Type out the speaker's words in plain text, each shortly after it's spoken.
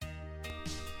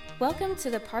Welcome to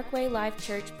the Parkway Life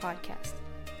Church podcast.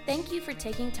 Thank you for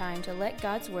taking time to let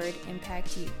God's Word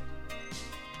impact you.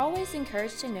 Always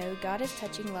encouraged to know God is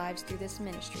touching lives through this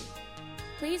ministry.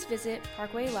 Please visit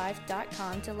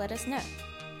parkwaylife.com to let us know.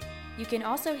 You can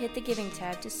also hit the giving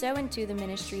tab to sow into the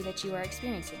ministry that you are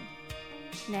experiencing.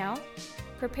 Now,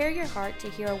 prepare your heart to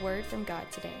hear a word from God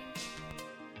today.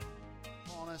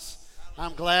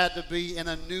 I'm glad to be in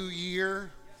a new year,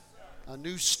 a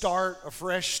new start, a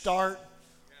fresh start.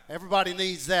 Everybody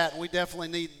needs that, and we definitely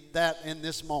need that in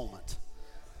this moment.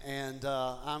 And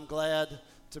I'm glad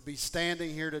to be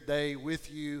standing here today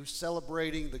with you,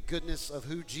 celebrating the goodness of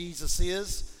who Jesus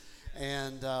is,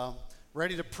 and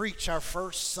ready to preach our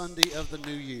first Sunday of the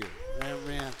new year.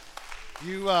 Amen.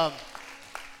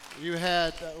 You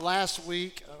had last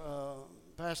week,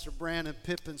 Pastor Brandon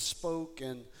Pippin spoke,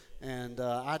 and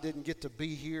I didn't get to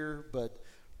be here, but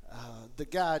the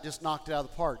guy just knocked it out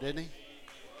of the park, didn't he?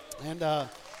 And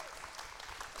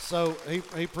so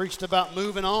he preached about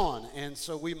moving on, and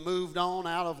so we moved on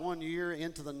out of one year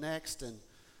into the next, and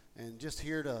just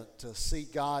here to see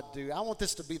God do. I want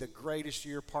this to be the greatest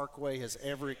year Parkway has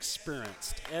ever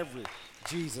experienced,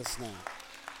 Jesus name.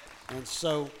 And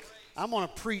so I'm going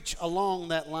to preach along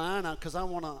that line because I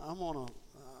want to.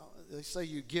 They say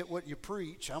you get what you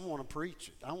preach. I want to preach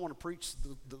it. I want to preach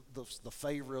the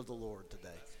favor of the Lord today.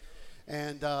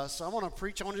 And so I want to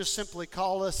preach. I want to just simply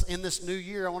call us in this new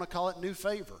year, I want to call it new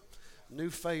favor,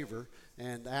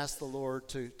 and ask the Lord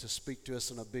to speak to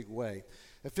us in a big way.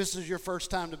 If this is your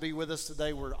first time to be with us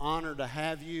today, we're honored to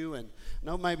have you. And I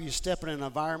know maybe you're stepping in an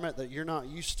environment that you're not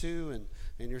used to,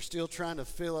 and you're still trying to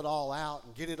fill it all out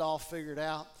and get it all figured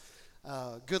out.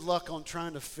 Good luck on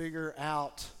trying to figure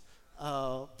out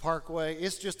Parkway.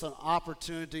 It's just an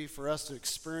opportunity for us to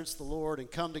experience the Lord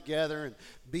and come together and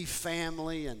be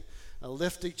family and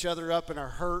lift each other up in our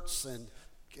hurts and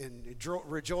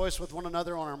rejoice with one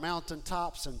another on our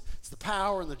mountaintops. And it's the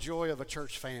power and the joy of a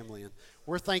church family. And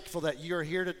we're thankful that you're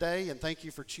here today, and thank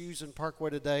you for choosing Parkway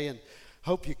today. And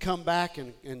hope you come back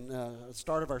and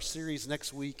start of our series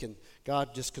next week, and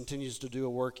God just continues to do a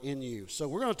work in you. So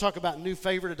we're going to talk about new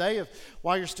favor today.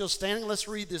 While you're still standing, let's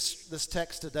read this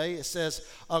text today. It says,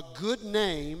 a good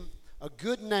name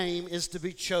is to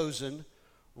be chosen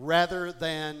rather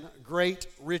than great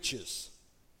riches.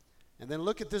 And then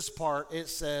look at this part. It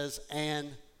says, and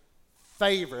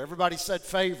favor. Everybody said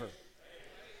favor.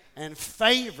 And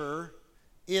favor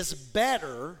is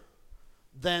better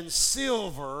than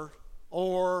silver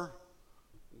or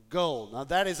gold. Now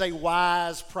that is a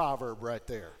wise proverb right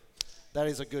there. That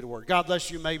is a good word. God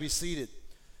bless you. You may be seated.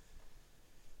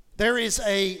 There is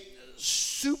a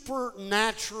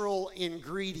supernatural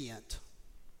ingredient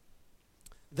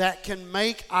that can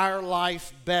make our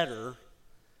life better,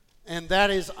 and that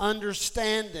is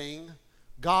understanding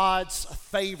God's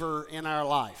favor in our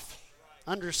life.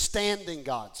 Understanding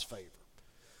God's favor.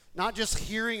 Not just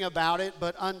hearing about it,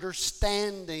 but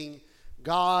understanding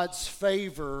God's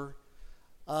favor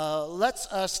lets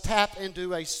us tap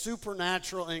into a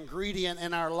supernatural ingredient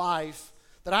in our life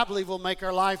that I believe will make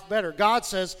our life better. God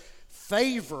says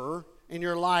favor in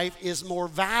your life is more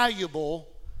valuable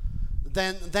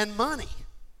than money,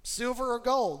 silver or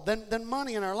gold, than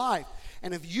money in our life.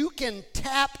 And if you can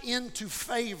tap into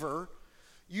favor,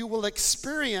 you will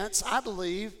experience, I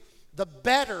believe, the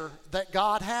better that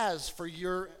God has for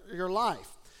your life.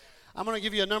 I'm going to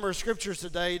give you a number of scriptures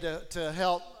today to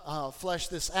help flesh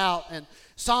this out. And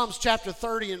Psalms chapter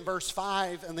 30 and verse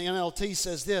 5 in the NLT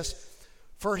says this,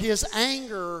 for his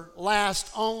anger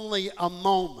lasts only a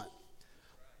moment,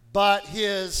 but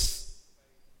his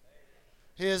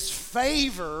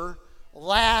favor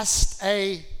lasts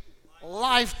a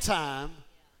lifetime.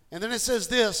 And then it says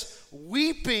this,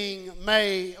 weeping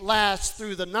may last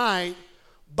through the night,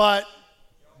 but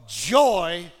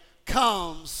joy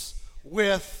comes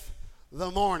with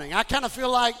the morning. I kind of feel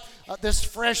like this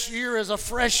fresh year is a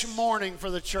fresh morning for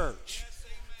the church.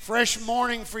 Fresh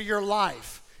morning for your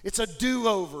life. It's a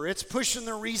do-over. It's pushing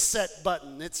the reset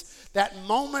button. It's that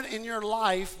moment in your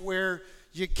life where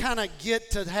you kind of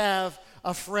get to have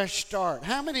a fresh start.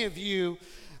 How many of you,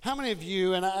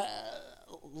 and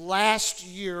last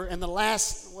year, in the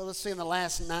last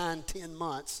 9-10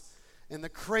 months, in the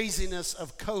craziness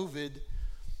of COVID,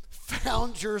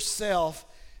 found yourself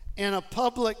in a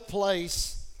public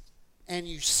place and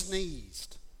you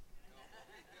sneezed?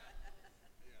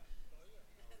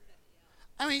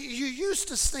 I mean, you used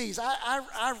to sneeze.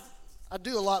 I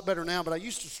do a lot better now, but I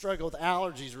used to struggle with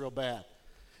allergies real bad.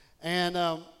 And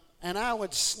I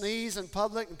would sneeze in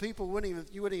public and you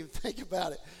wouldn't even think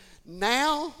about it.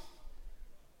 Now,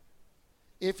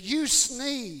 if you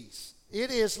sneeze,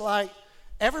 it is like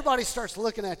everybody starts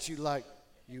looking at you like,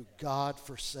 you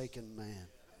God-forsaken man.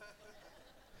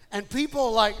 And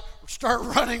people like start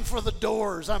running for the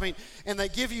doors. I mean, and they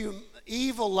give you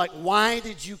evil, like, why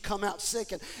did you come out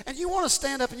sick? And you want to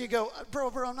stand up and you go, bro,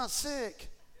 I'm not sick.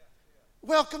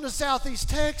 Welcome to Southeast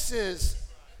Texas.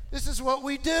 This is what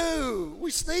we do.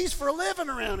 We sneeze for a living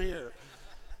around here.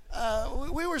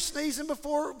 We were sneezing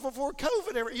before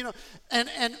COVID, you know.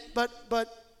 But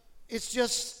it's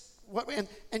just what.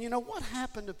 And you know what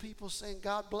happened to people saying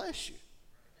God bless you?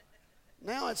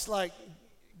 Now it's like,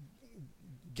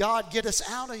 God, get us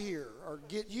out of here, or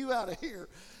get you out of here.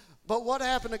 But what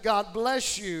happened to God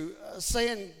bless you?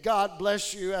 Saying God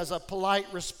bless you as a polite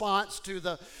response to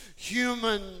the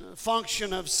human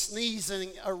function of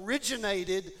sneezing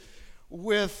originated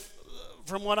with,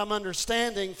 from what I'm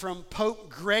understanding, from Pope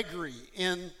Gregory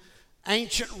in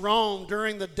ancient Rome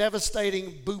during the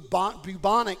devastating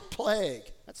bubonic plague.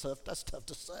 That's tough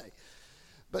to say.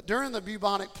 But during the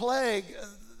bubonic plague,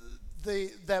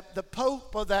 the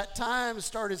Pope of that time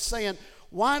started saying,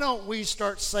 why don't we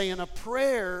start saying a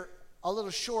prayer, a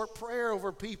little short prayer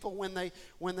over people when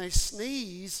they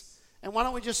sneeze, and why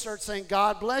don't we just start saying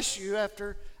God bless you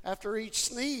after each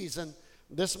sneeze? And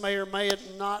this may or may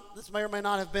not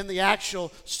have been the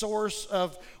actual source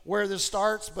of where this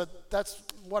starts, but that's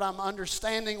what I'm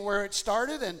understanding where it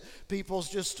started, and people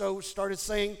just started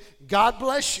saying God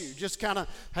bless you. Just kind of,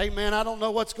 hey man, I don't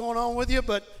know what's going on with you,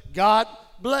 but God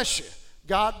bless you.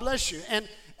 God bless you.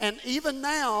 And even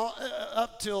now,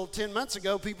 up till 10 months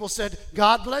ago, people said,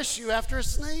 God bless you after a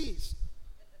sneeze.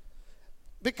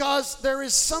 Because there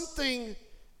is something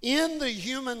in the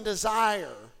human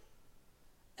desire,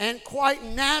 and quite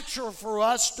natural for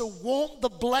us to want the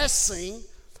blessing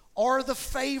or the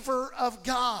favor of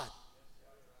God.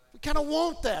 We kind of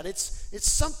want that. It's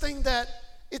something that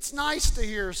it's nice to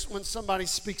hear when somebody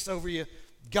speaks over you.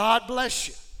 God bless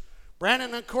you.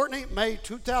 Brandon and Courtney, may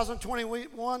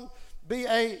 2021 be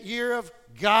a year of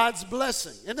God's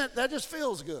blessing. Isn't that just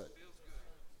feels good?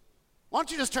 Why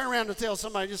don't you just turn around and tell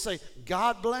somebody, just say,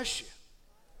 God bless you.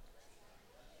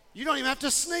 You don't even have to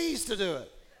sneeze to do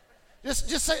it.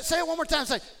 Just say it one more time.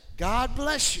 Say, God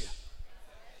bless you.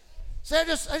 Say it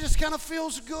just kind of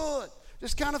feels good.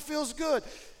 Just kind of feels good.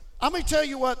 I'm going to tell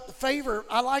you what favor,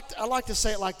 I like to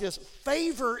say it like this.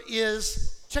 Favor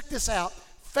is, check this out,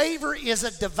 favor is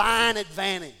a divine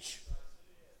advantage.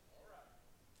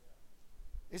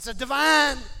 It's a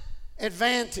divine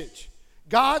advantage.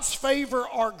 God's favor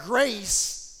or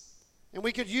grace, and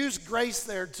we could use grace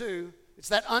there too. It's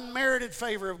that unmerited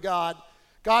favor of God.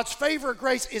 God's favor or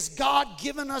grace is God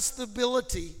giving us the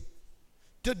ability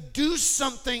to do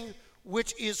something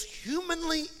which is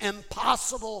humanly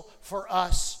impossible for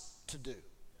us to do.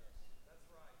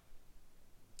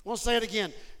 We'll say it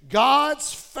again.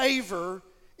 God's favor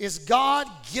is God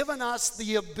giving us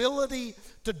the ability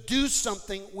to do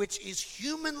something which is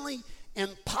humanly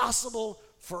impossible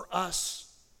for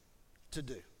us to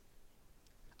do.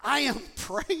 I am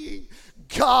praying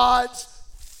God's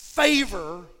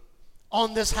favor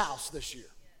on this house this year.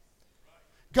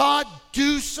 God,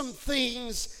 do some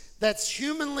things that's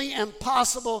humanly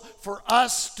impossible for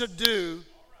us to do.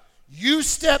 You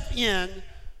step in,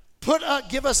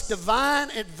 give us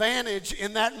divine advantage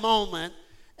in that moment,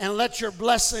 and let your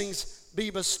blessings be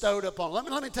bestowed upon.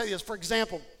 Let me tell you this. For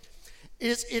example,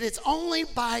 it is only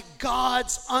by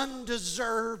God's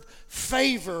undeserved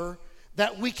favor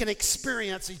that we can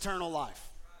experience eternal life.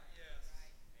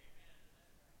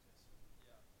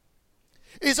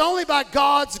 It's only by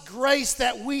God's grace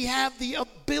that we have the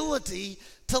ability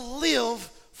to live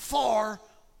for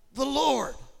the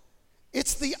Lord.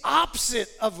 It's the opposite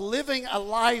of living a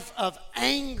life of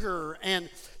anger and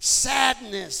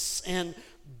sadness and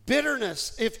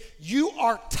bitterness. If you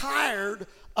are tired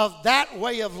of that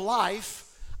way of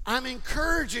life, I'm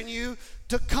encouraging you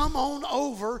to come on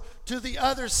over to the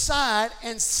other side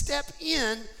and step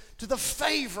in to the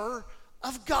favor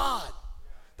of God.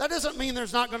 That doesn't mean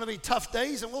there's not going to be tough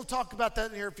days, and we'll talk about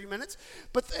that in here in a few minutes.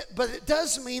 But it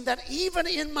does mean that even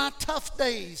in my tough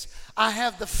days, I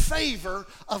have the favor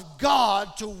of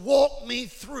God to walk me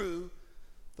through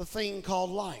the thing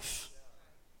called life.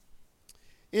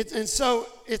 And so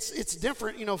it's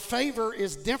different. You know, favor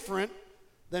is different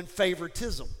than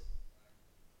favoritism.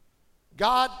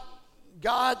 God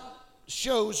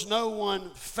shows no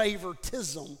one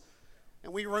favoritism,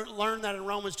 and we learn that in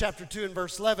Romans chapter 2 and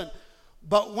verse 11.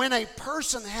 But when a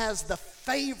person has the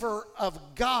favor of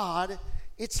God,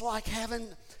 it's like having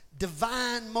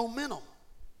divine momentum.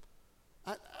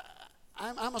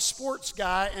 I'm a sports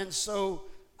guy, and so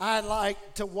I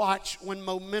like to watch when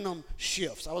momentum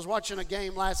shifts. I was watching a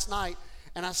game last night,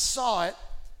 and I saw it,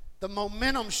 the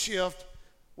momentum shift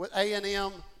with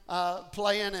A&M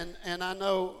playing, and I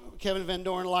know Kevin Van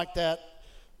Dorn liked that.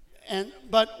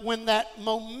 But when that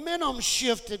momentum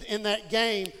shifted in that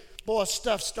game, boy,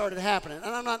 stuff started happening.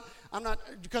 And I'm not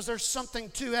because there's something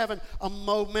to having a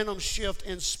momentum shift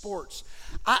in sports.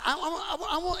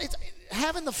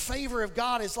 Having the favor of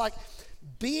God is like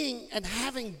being and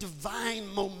having divine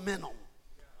momentum.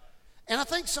 And I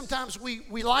think sometimes we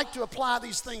like to apply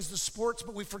these things to sports,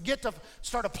 but we forget to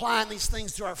start applying these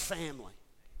things to our family.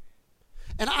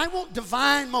 And I want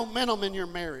divine momentum in your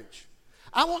marriage.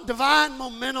 I want divine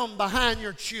momentum behind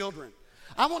your children.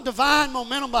 I want divine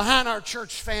momentum behind our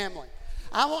church family.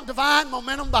 I want divine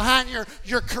momentum behind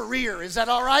your career. Is that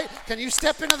all right? Can you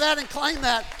step into that and claim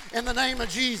that in the name of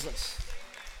Jesus?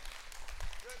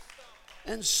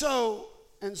 And so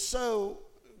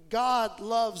God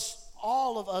loves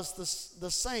all of us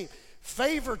the same.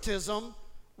 Favoritism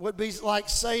would be like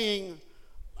saying,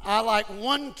 I like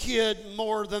one kid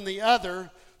more than the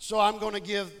other, so I'm going to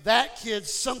give that kid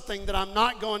something that I'm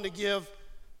not going to give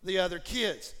the other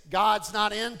kids. God's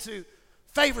not into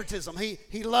favoritism.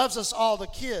 He loves us all the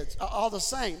kids, all the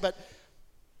same. But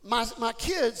my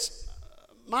kids,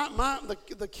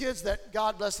 the kids that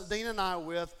God blessed Adina and I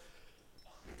with,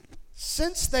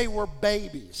 since they were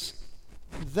babies,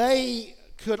 they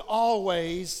could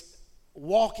always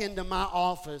walk into my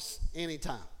office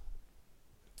anytime.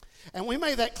 And we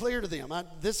made that clear to them.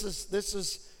 This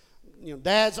is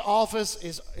Dad's office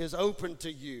is open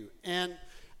to you. And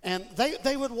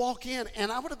they would walk in,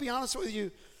 and I want to be honest with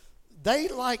you, they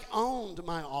like owned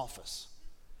my office.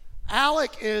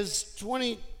 Alec is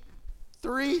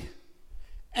 23,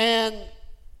 and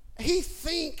he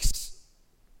thinks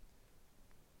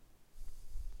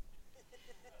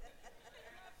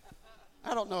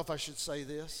I don't know if I should say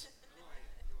this,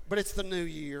 but it's the new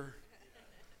year.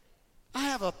 I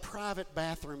have a private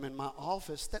bathroom in my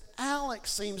office that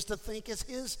Alex seems to think is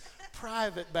his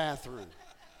private bathroom.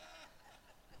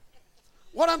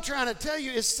 What I'm trying to tell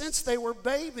you is since they were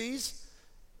babies,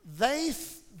 they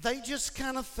just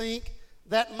kind of think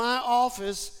that my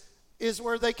office is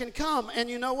where they can come. And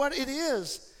you know what? It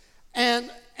is. And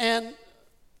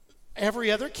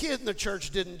every other kid in the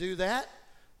church didn't do that.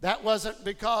 That wasn't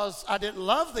because I didn't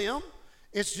love them.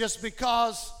 It's just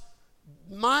because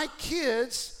my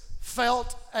kids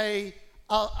felt a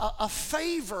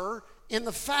favor in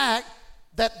the fact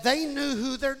that they knew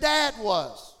who their dad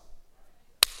was.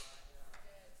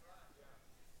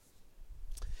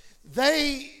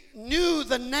 They knew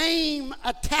the name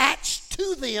attached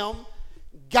to them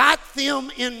got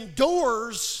them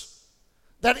indoors,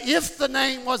 that if the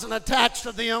name wasn't attached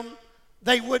to them,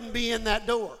 they wouldn't be in that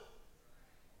door.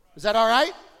 Is that all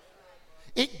right?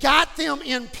 It got them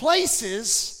in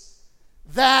places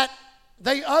that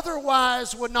they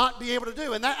otherwise would not be able to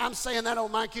do. And that, I'm saying that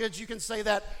on my kids. You can say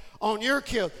that on your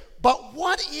kids. But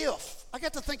what if, I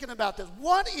got to thinking about this,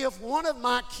 what if one of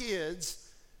my kids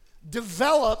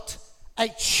developed a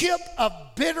chip of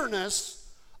bitterness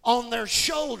on their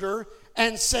shoulder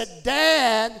and said,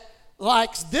 Dad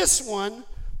likes this one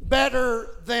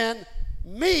better than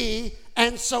me,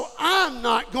 and so I'm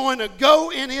not going to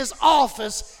go in his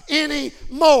office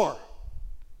anymore.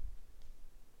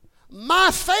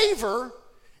 My favor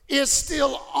is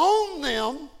still on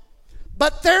them,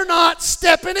 but they're not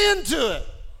stepping into it.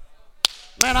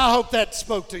 Man, I hope that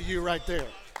spoke to you right there.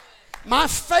 My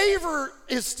favor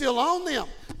is still on them.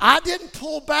 I didn't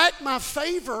pull back my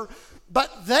favor,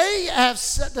 but they have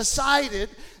decided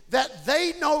that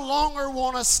they no longer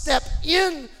want to step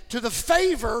into the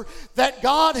favor that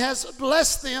God has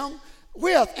blessed them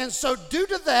with. And so due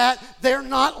to that, they're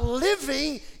not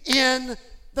living in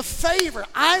the favor.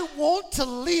 I want to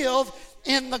live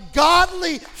in the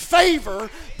godly favor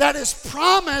that is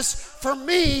promised for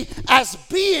me as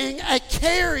being a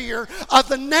carrier of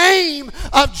the name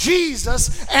of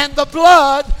Jesus and the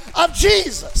blood of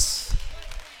Jesus.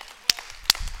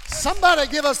 Somebody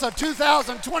give us a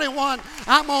 2021,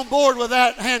 I'm on board with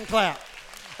that hand clap.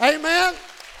 Amen.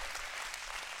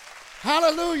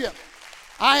 Hallelujah.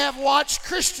 I have watched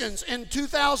Christians in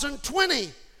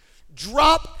 2020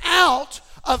 drop out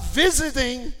of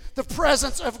visiting the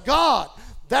presence of God.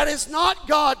 That is not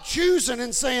God choosing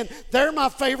and saying, they're my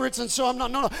favorites and so I'm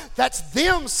not. No. That's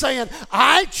them saying,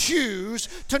 I choose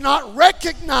to not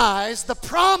recognize the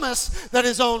promise that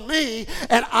is on me,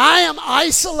 and I am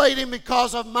isolating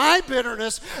because of my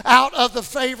bitterness out of the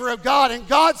favor of God. And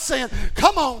God's saying,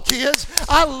 come on, kids.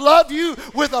 I love you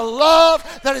with a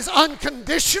love that is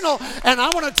unconditional. And I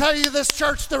want to tell you this,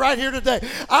 church, right here today,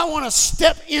 I want to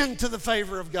step into the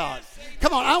favor of God.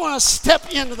 Come on, I want to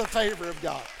step into the favor of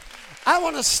God. I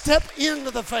want to step into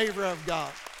the favor of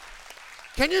God.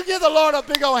 Can you give the Lord a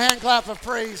big old hand clap of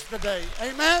praise today?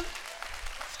 Amen?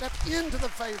 Step into the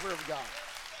favor of God.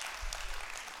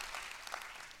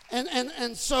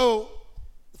 And so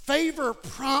favor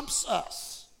prompts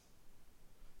us.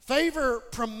 Favor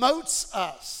promotes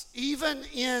us, even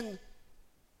in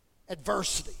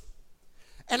adversity.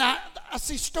 And I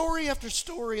see story after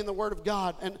story in the Word of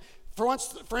God. And for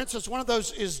instance, one of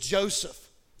those is Joseph.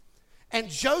 And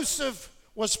Joseph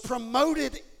was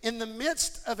promoted in the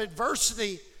midst of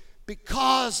adversity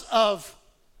because of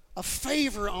a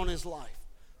favor on his life.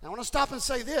 Now, I want to stop and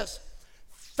say this.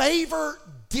 Favor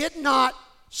did not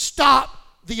stop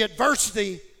the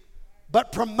adversity,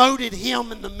 but promoted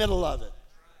him in the middle of it.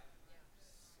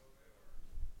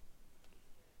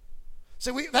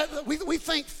 See, we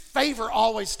think favor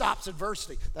always stops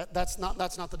adversity. That's not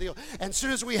the deal. And as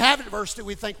soon as we have adversity,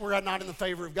 we think we're not in the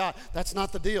favor of God. That's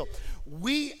not the deal.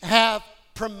 We have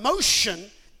promotion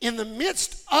in the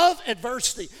midst of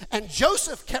adversity. And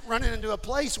Joseph kept running into a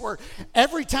place where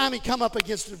every time he come up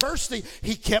against adversity,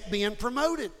 he kept being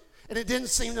promoted. And it didn't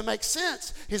seem to make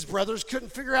sense. His brothers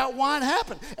couldn't figure out why it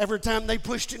happened. Every time they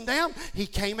pushed him down, he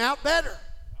came out better.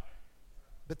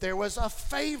 But there was a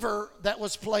favor that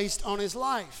was placed on his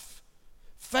life.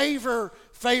 Favor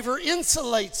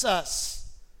insulates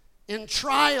us in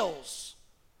trials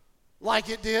like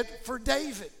it did for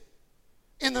David.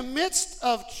 In the midst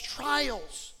of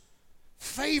trials,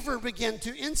 favor began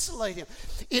to insulate him.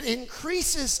 It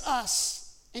increases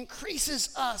us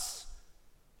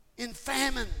in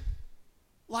famine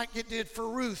like it did for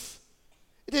Ruth.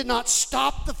 It did not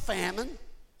stop the famine,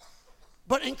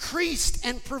 but increased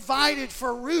and provided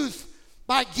for Ruth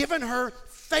by giving her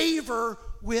favor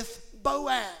with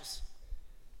Boaz.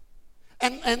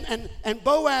 And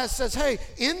Boaz says, hey,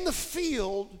 in the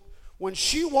field, when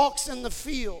she walks in the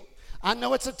field, I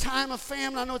know it's a time of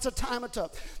famine, I know it's a time of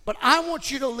tough, but I want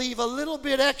you to leave a little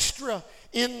bit extra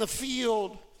in the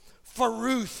field for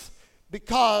Ruth,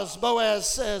 because Boaz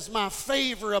says, my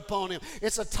favor upon him.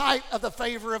 It's a type of the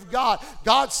favor of God.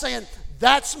 God's saying,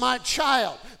 that's my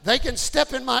child. They can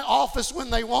step in my office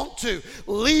when they want to.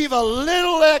 Leave a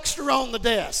little extra on the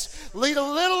desk. Leave a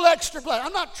little extra.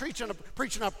 I'm not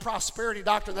preaching a prosperity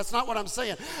doctrine. That's not what I'm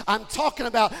saying. I'm talking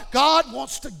about God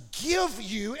wants to give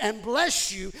you and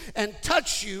bless you and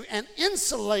touch you and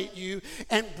insulate you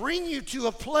and bring you to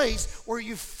a place where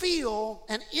you feel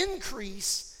an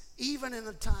increase even in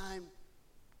a time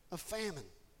of famine.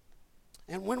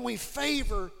 And when we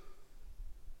favor,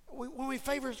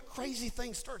 crazy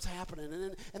things starts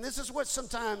happening. And this is what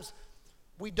sometimes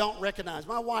we don't recognize.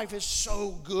 My wife is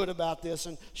so good about this,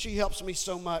 and she helps me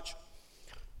so much.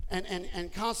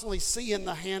 And constantly seeing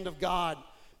the hand of God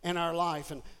in our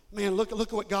life. And man, look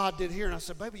at what God did here. And I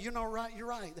said, baby, you're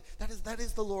right. That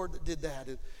is the Lord that did that.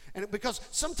 And because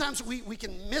sometimes we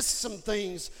can miss some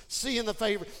things seeing the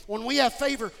favor. When we have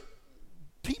favor,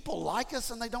 people like us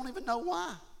and they don't even know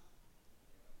why.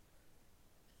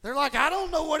 They're like, I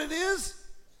don't know what it is.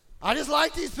 I just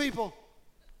like these people.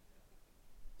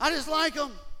 I just like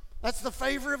them. That's the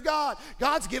favor of God.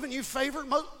 God's given you favor,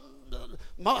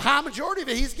 high majority of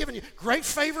it. He's given you great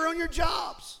favor on your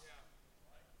jobs.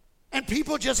 And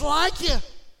people just like you.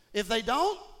 If they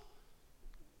don't,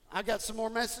 I got some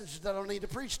more messages that I need to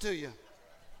preach to you.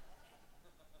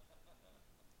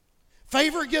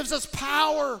 Favor gives us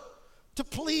power to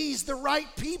please the right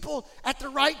people at the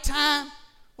right time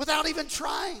without even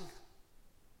trying.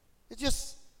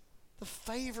 The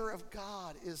favor of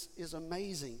God is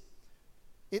amazing.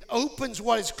 It opens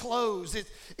what is closed.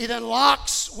 It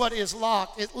unlocks what is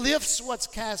locked. It lifts what's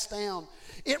cast down.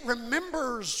 It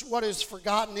remembers what is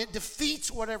forgotten. It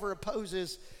defeats whatever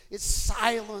opposes. It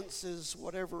silences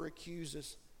whatever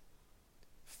accuses.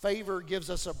 Favor gives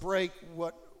us a break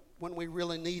when we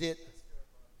really need it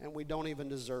and we don't even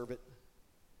deserve it.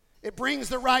 It brings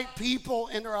the right people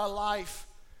into our life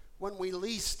when we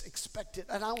least expect it.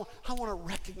 And I want to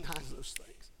recognize those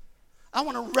things. I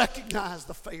want to recognize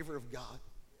the favor of God.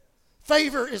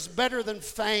 Favor is better than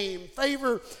fame.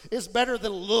 Favor is better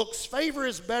than looks. Favor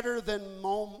is better than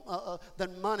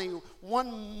money.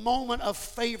 One moment of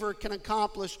favor can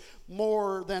accomplish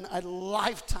more than a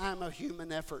lifetime of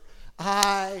human effort.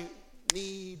 I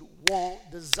need, want,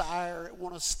 desire,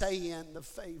 want to stay in the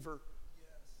favor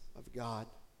of God.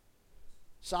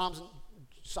 Psalms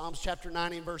chapter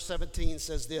 90 and verse 17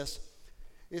 says this.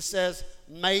 It says,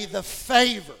 may the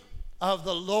favor of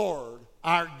the Lord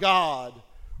our God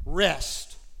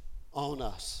rest on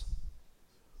us.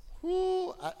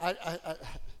 Ooh,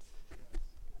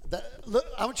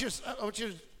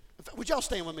 would y'all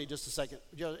stand with me just a second?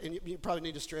 And you probably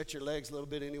need to stretch your legs a little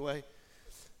bit anyway.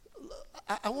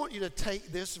 I want you to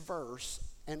take this verse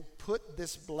and put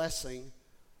this blessing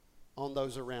on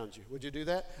those around you. Would you do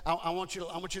that? I want you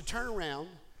to turn around,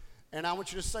 and I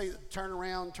want you to say, turn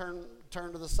around, turn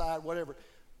to the side, whatever,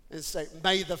 and say,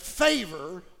 may the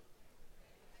favor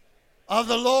of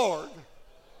the Lord,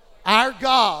 our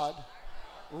God,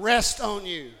 rest on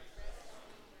you.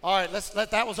 All right,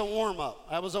 that was a warm-up.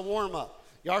 That was a warm-up.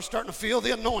 Y'all are starting to feel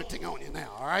the anointing on you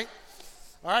now, all right?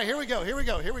 All right, here we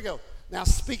go. Now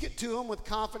speak it to them with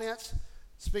confidence.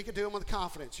 Speak it to them with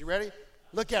confidence. You ready?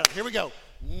 Look at it. Here we go.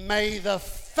 May the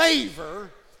favor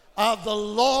of the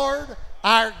Lord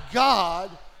our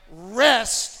God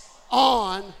rest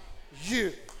on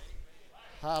you.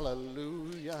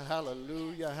 Hallelujah,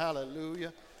 hallelujah,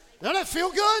 hallelujah. Doesn't it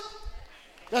feel good?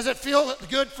 Does it feel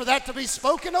good for that to be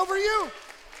spoken over you?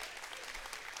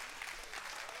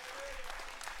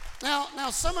 Now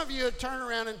some of you have turned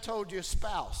around and told your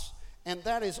spouse, and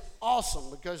that is awesome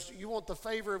because you want the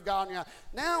favor of God in your life.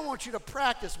 Now I want you to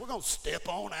practice. We're going to step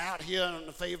on out here in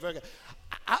the favor of God.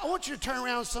 I want you to turn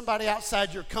around to somebody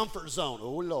outside your comfort zone.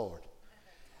 Oh, Lord.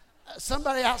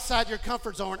 Somebody outside your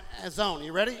comfort zone.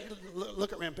 You ready?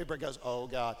 Look at random people and goes, oh,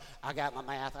 God, I got my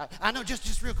math. I know,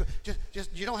 just real quick.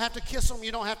 Just you don't have to kiss them.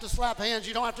 You don't have to slap hands.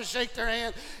 You don't have to shake their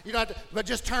hand. You don't have to, but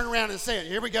just turn around and say it.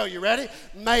 Here we go. You ready?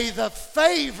 May the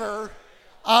favor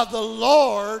of the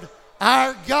Lord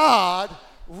our God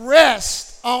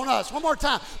rest on us. One more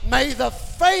time. May the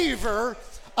favor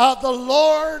of the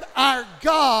Lord our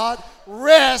God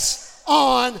rest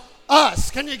on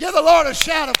us. Can you give the Lord a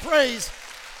shout of praise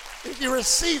if you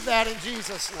receive that in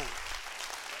Jesus' name?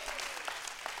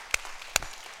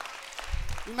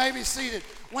 You may be seated.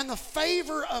 When the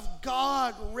favor of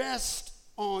God rests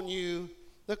on you,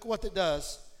 look what it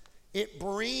does. It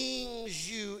brings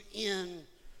you in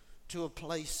to a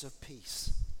place of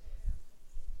peace.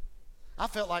 I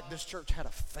felt like this church had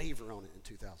a favor on it in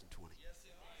 2020.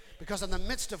 Because in the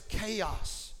midst of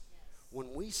chaos,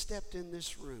 when we stepped in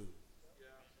this room,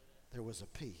 there was a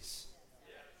peace.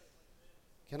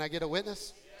 Can I get a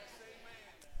witness?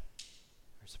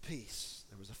 There's a peace.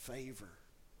 There was a favor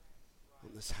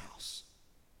on this house.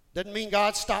 Doesn't mean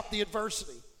God stopped the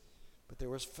adversity, but there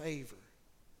was favor.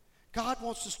 God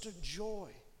wants us to enjoy.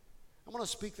 I'm going to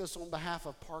speak this on behalf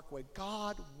of Parkway.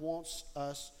 God wants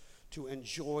us to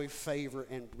enjoy favor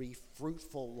and be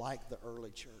fruitful like the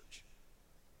early church.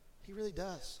 He really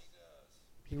does.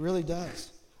 He really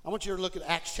does. I want you to look at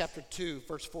Acts chapter 2,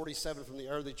 verse 47 from the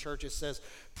early church. It says,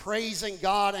 praising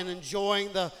God and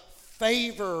enjoying the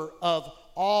favor of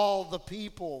all the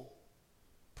people.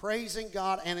 Praising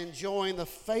God and enjoying the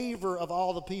favor of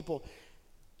all the people.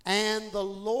 And the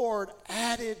Lord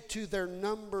added to their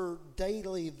number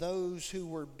daily those who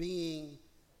were being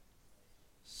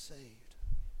saved.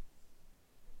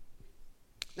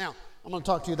 Now, I'm going to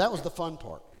talk to you. That was the fun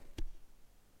part.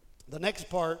 The next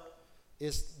part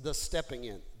is the stepping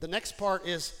in. The next part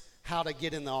is how to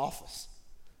get in the office.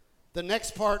 The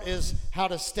next part is how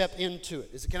to step into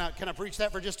it. Can I preach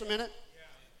that for just a minute? Yeah.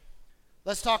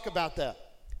 Let's talk about that.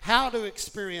 How to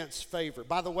experience favor.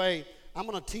 By the way, I'm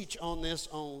going to teach on this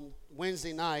on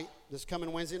Wednesday night, this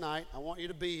coming Wednesday night. I want you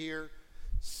to be here,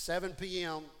 7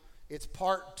 p.m. It's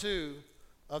part 2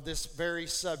 of this very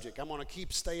subject. I'm going to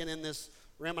keep staying in this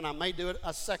realm, and I may do it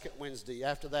a second Wednesday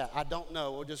after that. I don't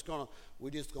know. We're just going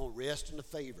to rest in the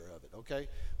favor of it, okay?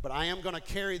 But I am going to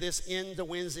carry this into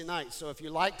Wednesday night. So if you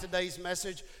like today's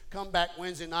message, come back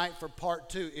Wednesday night for part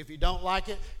 2. If you don't like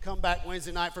it, come back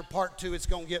Wednesday night for part 2. It's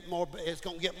going to get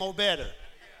more better.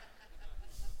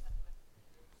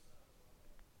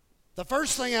 The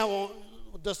first thing I want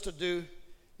us to do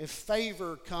is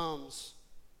favor comes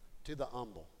to the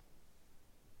humble.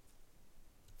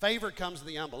 Favor comes to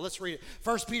the humble. Let's read it.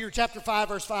 1 Peter chapter 5,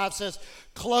 verse 5 says,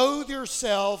 clothe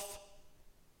yourself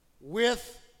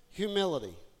with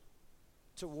humility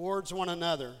towards one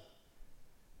another,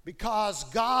 because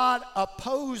God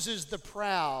opposes the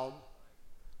proud,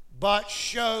 but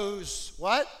shows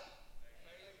what?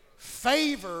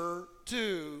 Favor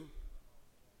to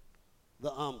the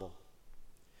humble.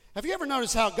 Have you ever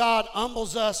noticed how God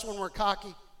humbles us when we're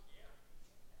cocky?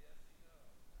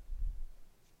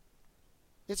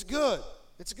 It's good.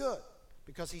 It's good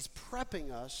because he's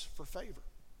prepping us for favor.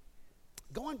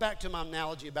 Going back to my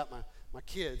analogy about my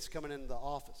kids coming into the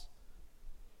office.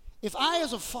 If I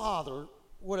as a father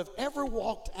would have ever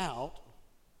walked out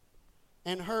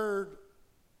and heard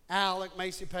Alec,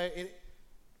 Macy, Pay,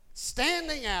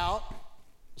 standing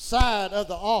outside of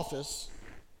the office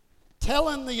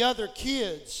telling the other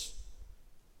kids,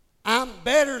 I'm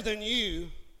better than you,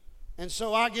 and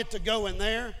so I get to go in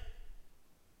there.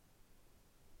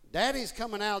 Daddy's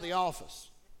coming out of the office.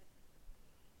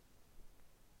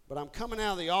 But I'm coming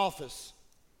out of the office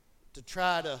to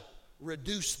try to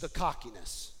reduce the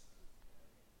cockiness.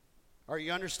 Are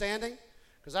you understanding?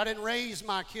 Because I didn't raise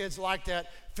my kids like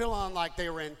that, feeling like they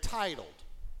were entitled.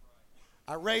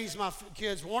 I raised my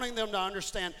kids wanting them to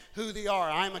understand who they are.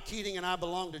 I'm a Keating and I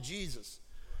belong to Jesus.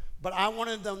 But I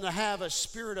wanted them to have a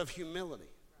spirit of humility.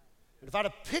 And if I'd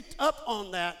have picked up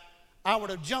on that, I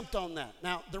would have jumped on that.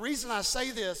 Now, the reason I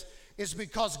say this is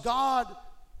because God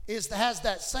has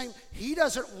that same, He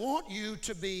doesn't want you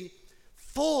to be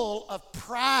full of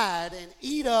pride and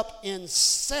eat up in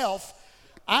self.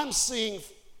 I'm seeing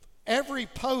every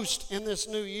post in this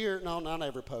new year, no, not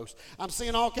every post. I'm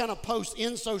seeing all kind of posts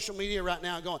in social media right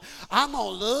now going, I'm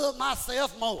going to love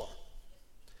myself more.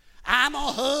 I'm going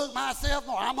to hug myself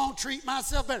more. I'm going to treat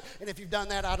myself better. And if you've done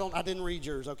that, I didn't read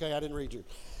yours, okay? I didn't read yours.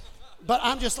 But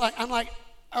I'm like,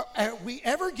 we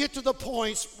ever get to the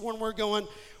points when we're going,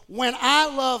 when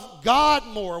I love God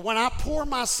more, when I pour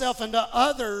myself into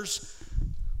others,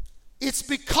 it's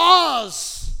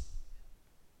because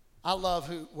I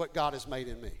love what God has made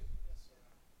in me.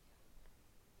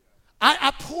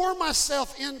 I pour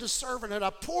myself into servanthood.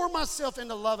 I pour myself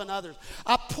into loving others.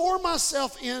 I pour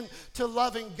myself into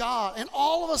loving God. And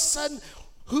all of a sudden,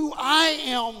 who I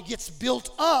am gets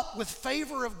built up with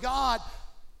favor of God.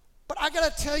 But I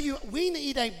got to tell you, we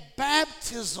need a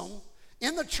baptism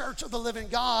in the church of the living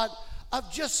God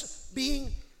of just being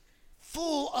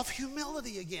full of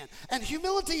humility again. And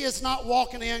humility is not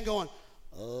walking in going,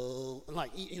 oh, like,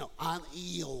 I'm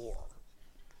Eeyore.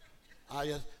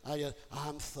 I'm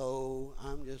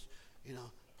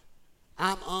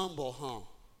humble, huh?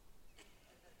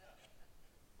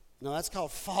 No, that's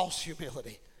called false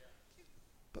humility.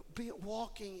 But be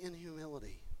walking in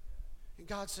humility. And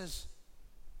God says,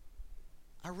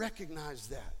 I recognize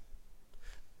that.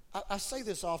 I say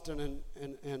this often,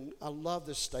 and I love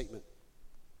this statement.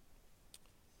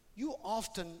 You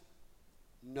often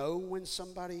know when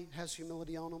somebody has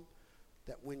humility on them,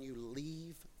 that when you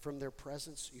leave from their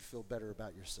presence, you feel better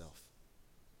about yourself.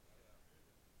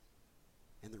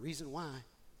 And the reason why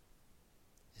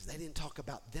is they didn't talk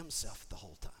about themselves the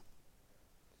whole time.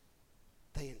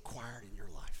 They inquired in your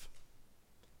life.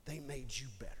 They made you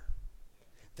better.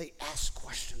 They asked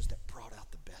questions that brought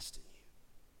out the best in you.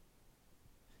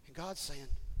 And God's saying,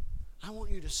 I want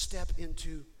you to step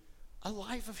into a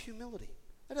life of humility.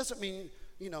 That doesn't mean,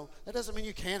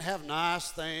 you can't have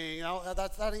nice things.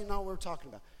 That ain't not what we're talking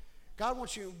about. God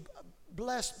wants you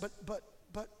blessed,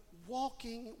 but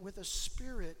walking with a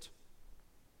spirit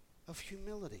of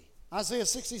humility. Isaiah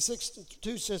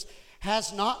 66:2 says,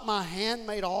 has not my hand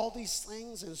made all these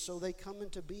things, and so they come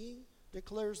into being,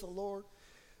 declares the Lord.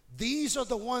 These are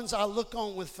the ones I look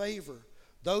on with favor,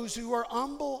 those who are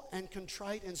humble and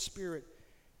contrite in spirit,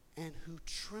 and who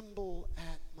tremble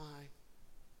at my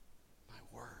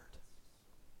word.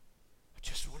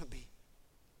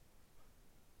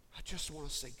 I just want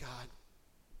to say, God,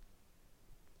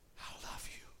 I love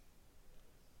you.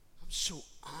 I'm so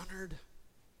honored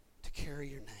to carry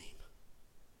your name.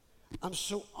 I'm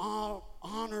so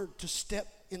honored to step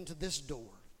into this door.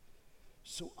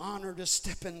 So honored to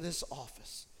step in this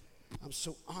office. I'm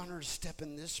so honored to step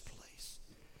in this place.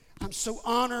 I'm so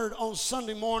honored on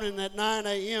Sunday morning at 9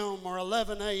 a.m. or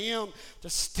 11 a.m. to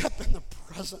step in the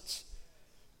presence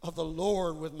of the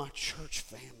Lord with my church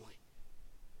family.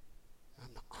 I'm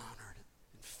honored,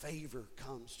 and favor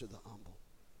comes to the humble.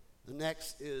 The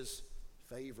next is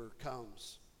favor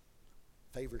comes.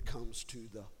 Favor comes to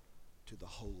the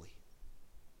holy.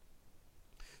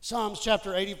 Psalms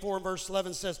chapter 84 and verse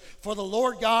 11 says, for the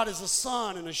Lord God is a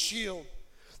sun and a shield.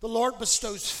 The Lord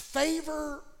bestows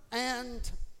favor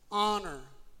and honor.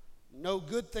 No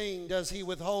good thing does he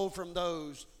withhold from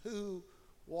those who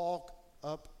walk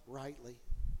uprightly.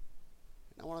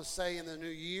 And I want to say in the new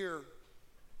year,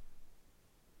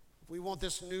 if we want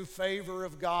this new favor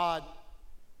of God,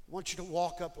 I want you to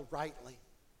walk uprightly.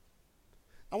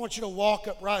 I want you to walk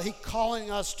upright. He's calling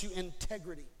us to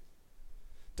integrity,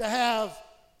 to have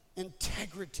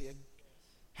integrity,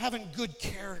 having good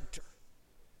character.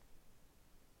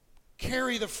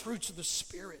 Carry the fruits of the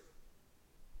Spirit.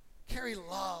 Carry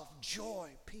love, joy,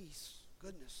 peace,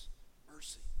 goodness,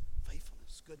 mercy,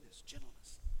 faithfulness, goodness,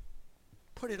 gentleness.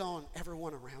 Put it on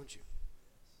everyone around you.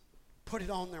 Put it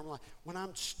on their life. When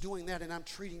I'm doing that and I'm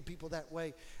treating people that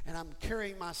way and I'm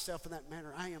carrying myself in that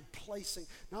manner, I am placing,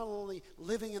 not only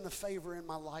living in the favor in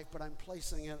my life, but I'm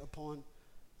placing it upon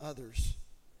others.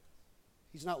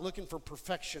 He's not looking for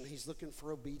perfection. He's looking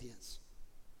for obedience.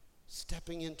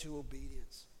 Stepping into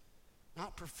obedience.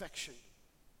 Not perfection,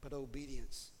 but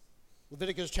obedience.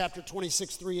 Leviticus chapter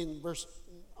 26:3 and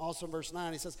verse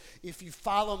 9, he says, if you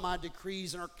follow my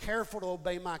decrees and are careful to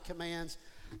obey my commands,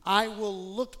 I will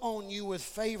look on you with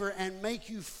favor and make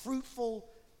you fruitful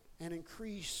and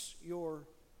increase your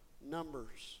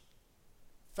numbers.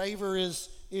 Favor is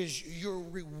your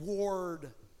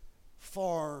reward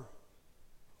for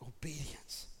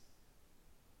obedience.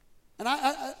 And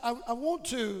I want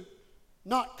to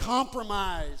not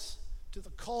compromise to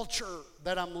the culture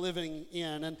that I'm living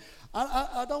in. And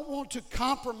I don't want to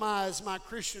compromise my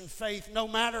Christian faith no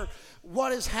matter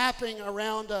what is happening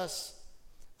around us.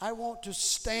 I want to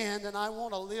stand and I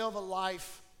want to live a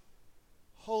life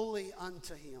holy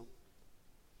unto Him.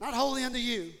 Not holy unto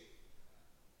you.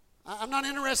 I'm not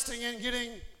interested in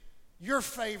getting your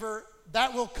favor.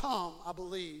 That will come, I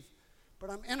believe. But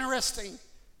I'm interested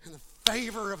in the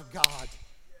favor of God.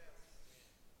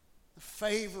 The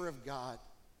favor of God.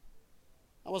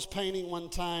 I was painting one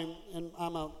time, and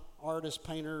I'm an artist,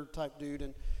 painter type dude,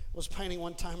 and I was painting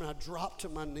one time and I dropped to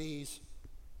my knees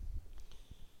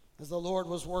as the Lord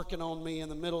was working on me in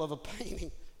the middle of a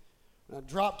painting. And I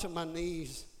dropped to my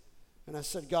knees and I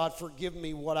said, God, forgive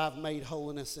me what I've made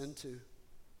holiness into.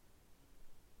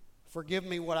 Forgive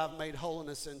me what I've made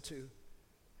holiness into.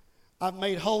 I've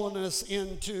made holiness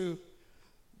into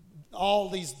all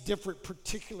these different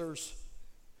particulars,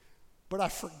 but I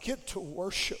forget to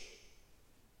worship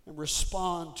and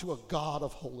respond to a God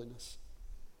of holiness.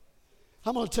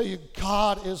 I'm going to tell you,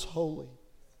 God is holy.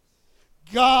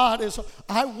 God is,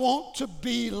 I want to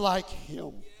be like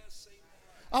Him.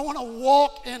 I want to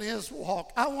walk in His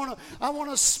walk. I want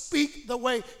to speak the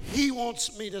way He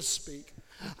wants me to speak.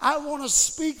 I want to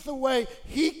speak the way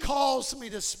He calls me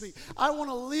to speak. I want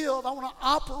to live. I want to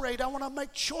operate. I want to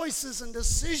make choices and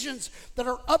decisions that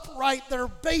are upright, that are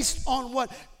based on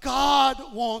what God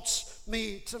wants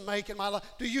me to make in my life.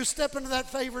 Do you step into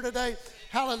that favor today?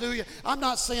 Hallelujah. I'm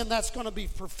not saying that's going to be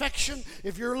perfection.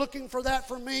 If you're looking for that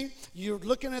from me, you're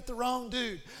looking at the wrong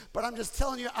dude. But I'm just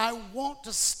telling you, I want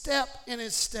to step in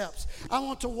His steps. I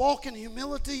want to walk in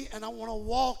humility, and I want to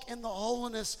walk in the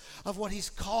holiness of what He's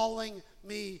calling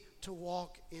me to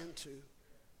walk into.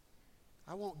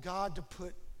 I want God to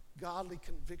put godly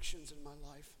convictions in my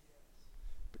life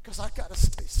because I got to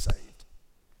stay saved.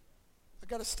 I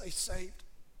got to stay saved.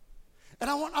 And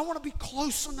I want to be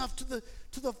close enough to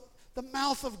the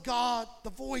mouth of God, the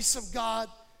voice of God,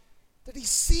 that He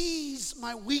sees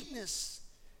my weakness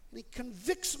and He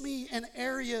convicts me in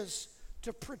areas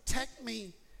to protect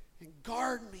me and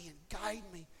guard me and guide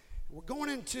me. And we're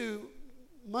going into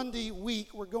Monday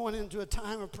week, we're going into a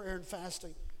time of prayer and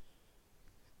fasting.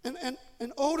 And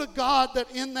oh to God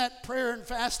that in that prayer and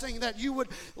fasting that you would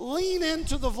lean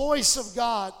into the voice of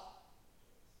God.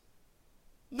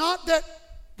 Not that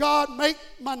God make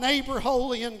my neighbor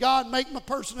holy and God make my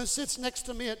person who sits next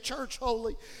to me at church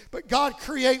holy, but God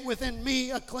create within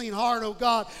me a clean heart, oh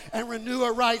God, and renew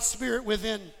a right spirit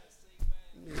within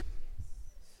me.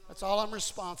 That's all I'm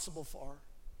responsible for.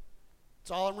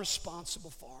 That's all I'm responsible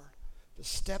for. To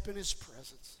step in His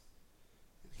presence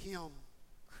and Him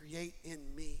create in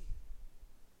me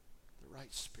the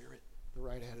right spirit, the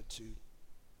right attitude.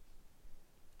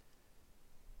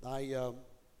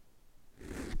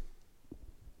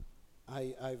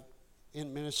 I've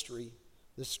in ministry,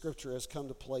 this scripture has come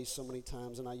to play so many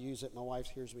times, and I use it. My wife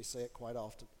hears me say it quite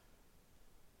often.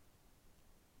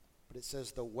 But it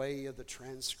says, the way of the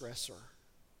transgressor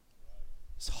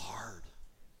is hard.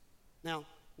 Now,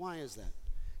 why is that?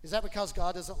 Is that because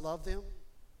God doesn't love them?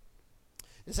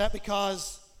 Is that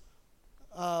because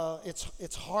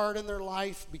it's hard in their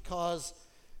life because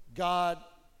God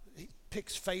He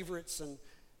picks favorites and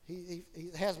he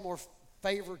has more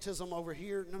favoritism over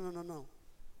here? No.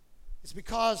 It's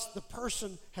because the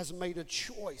person has made a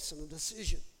choice and a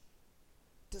decision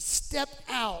to step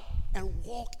out and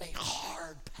walk a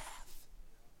hard path.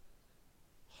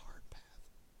 Hard path.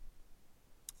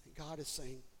 And God is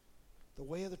saying, the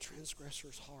way of the transgressor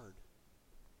is hard.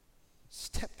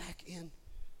 Step back in.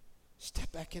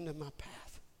 Step back into my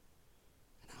path.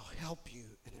 And I'll help you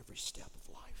in every step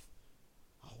of life.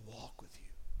 I'll walk with you.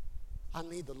 I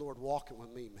need the Lord walking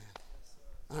with me, man.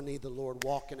 I need the Lord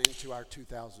walking into our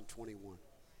 2021.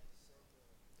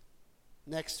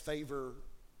 Next favor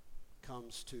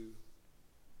comes to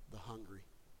the hungry.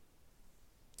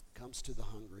 Comes to the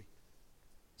hungry.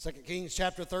 2 Kings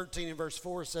chapter 13 and verse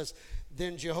 4 says,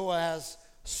 then Jehoahaz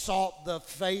sought the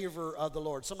favor of the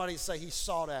Lord. Somebody say he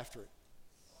sought after it.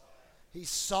 He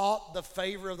sought the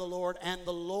favor of the Lord, and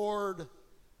the Lord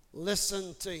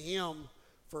listened to him,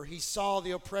 for he saw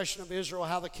the oppression of Israel,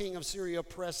 how the king of Syria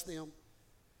oppressed them.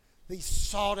 He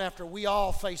sought after. We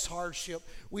all face hardship.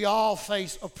 We all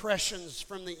face oppressions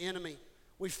from the enemy.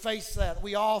 We face that.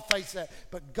 We all face that.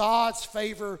 But God's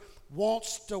favor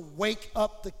wants to wake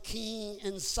up the king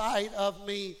inside of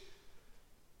me.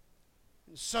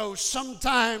 And so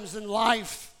sometimes in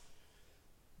life,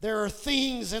 there are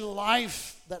things in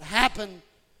life that happen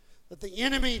that the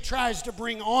enemy tries to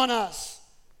bring on us.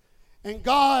 And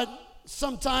God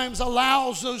sometimes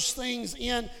allows those things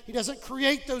in. He doesn't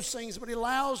create those things, but He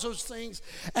allows those things.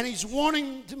 And He's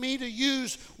wanting me to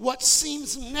use what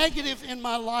seems negative in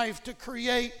my life to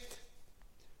create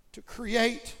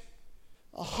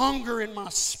a hunger in my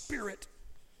spirit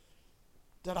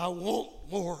that I want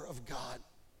more of God.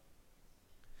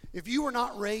 If you were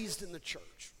not raised in the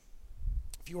church,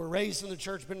 if you were raised in the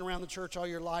church, been around the church all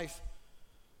your life,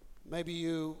 maybe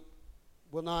you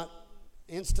will not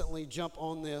instantly jump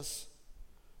on this.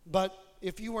 But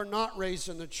if you were not raised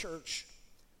in the church,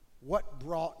 what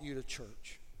brought you to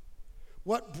church?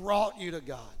 What brought you to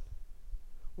God?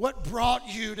 What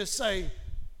brought you to say,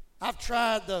 I've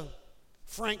tried the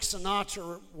Frank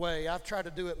Sinatra way. I've tried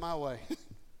to do it my way.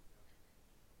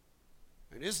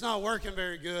 And it's not working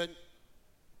very good.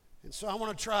 And so I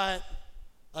want to try it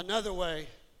another way,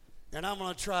 and I'm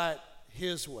going to try it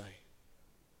His way.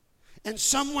 And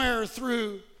somewhere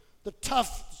through the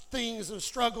tough things and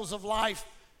struggles of life,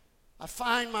 I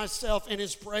find myself in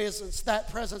His presence.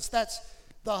 That's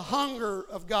the hunger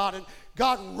of God. And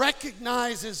God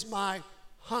recognizes my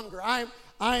hunger.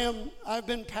 I've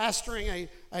been pastoring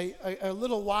a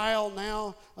little while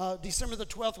now. December the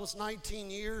 12th was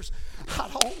 19 years. I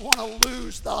don't want to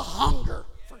lose the hunger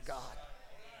for God.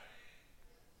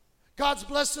 God's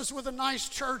blessed us with a nice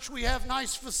church. We have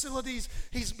nice facilities.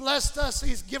 He's blessed us.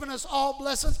 He's given us all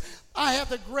blessings. I have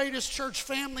the greatest church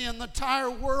family in the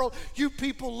entire world. You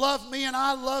people love me and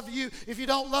I love you. If you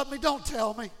don't love me, don't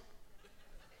tell me.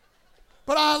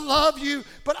 But I love you,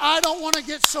 but I don't want to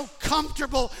get so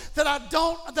comfortable that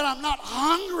I'm not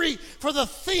hungry for the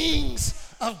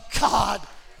things of God.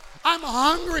 I'm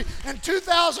hungry. In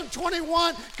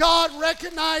 2021, God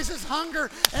recognizes hunger,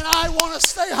 and I want to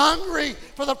stay hungry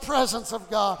for the presence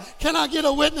of God. Can I get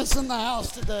a witness in the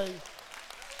house today?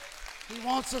 He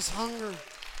wants us hunger.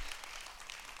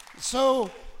 So,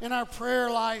 in our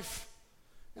prayer life,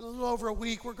 in a little over a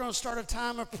week, we're going to start a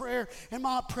time of prayer. In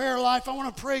my prayer life, I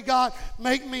want to pray, God,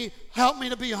 help me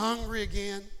to be hungry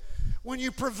again. When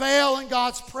you prevail in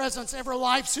God's presence, every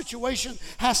life situation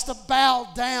has to bow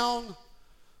down.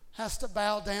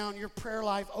 Your prayer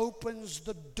life opens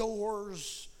the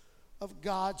doors of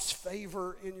God's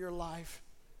favor in your life.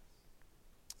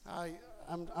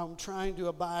 I'm trying to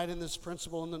abide in this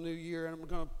principle in the new year, and I'm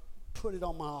going to put it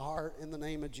on my heart in the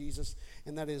name of Jesus,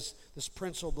 and that is this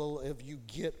principle of you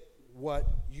get what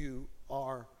you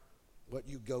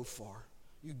go for.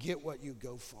 You get what you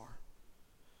go for.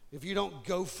 If you don't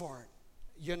go for it,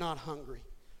 you're not hungry.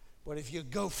 But if you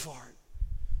go for it,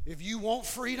 if you want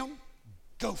freedom,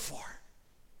 go for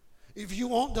it. If you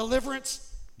want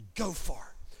deliverance, go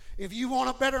for it. If you want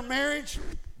a better marriage,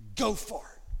 go for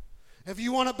it. If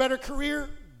you want a better career,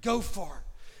 go for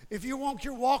it. If you want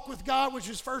your walk with God, which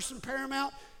is first and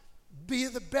paramount, be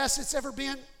the best it's ever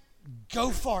been,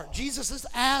 go for it. Jesus says,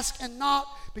 ask and knock,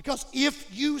 because if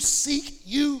you seek,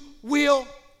 you will.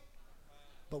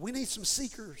 But we need some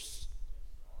seekers.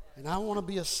 And I want to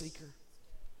be a seeker.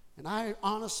 And I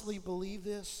honestly believe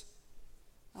this.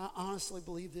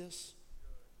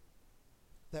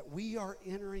 That we are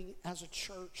entering as a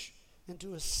church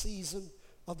into a season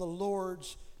of the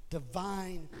Lord's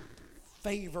divine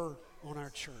favor on our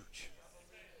church.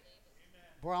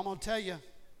 Boy, I'm going to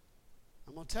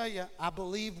tell you, I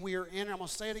believe we are entering, I'm going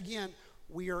to say it again,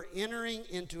 we are entering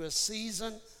into a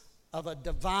season of a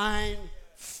divine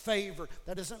favor.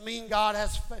 That doesn't mean God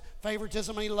has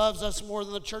favoritism and He loves us more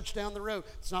than the church down the road.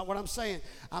 It's not what I'm saying.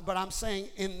 But I'm saying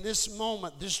in this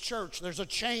moment, this church, there's a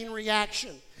chain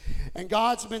reaction. And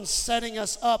God's been setting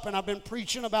us up, and I've been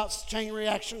preaching about chain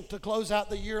reaction to close out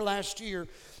the year last year.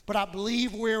 But I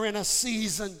believe we're in a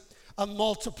season of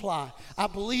multiply. I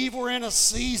believe we're in a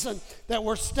season that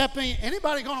we're stepping.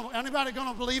 Anybody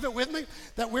gonna believe it with me?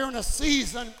 That we're in a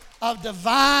season of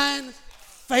divine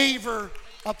favor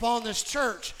upon this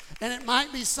church. And it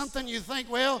might be something you think,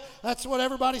 well, that's what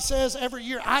everybody says every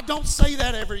year. I don't say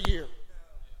that every year.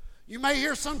 You may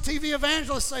hear some TV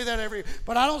evangelists say that every year,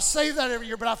 but I don't say that every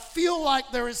year. But I feel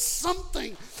like there is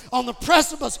something on the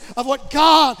precipice of what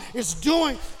God is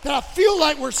doing that I feel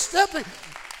like we're stepping.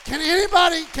 Can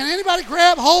anybody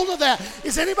grab hold of that?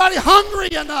 Is anybody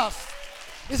hungry enough?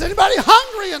 Is anybody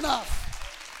hungry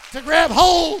enough to grab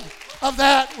hold of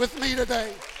that with me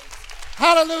today?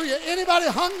 Hallelujah. Anybody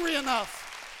hungry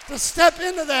enough to step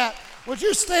into that? Would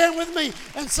you stand with me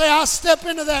and say, I step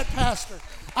into that, Pastor.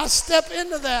 I step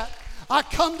into that. I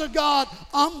come to God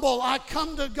humble. I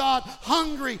come to God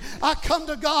hungry. I come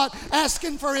to God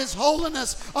asking for His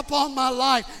holiness upon my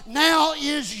life. Now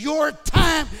is your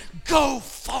time. Go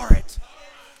for it.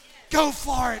 Go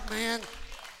for it, man.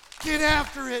 Get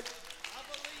after it.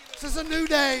 This is a new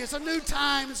day. It's a new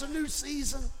time. It's a new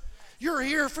season. You're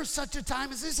here for such a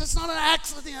time as this. It's not an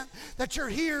accident that you're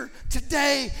here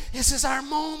today. This is our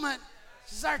moment.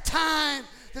 This is our time.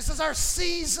 This is our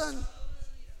season.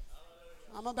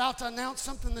 I'm about to announce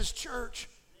something in this church.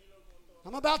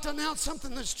 I'm about to announce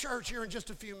something in this church here in just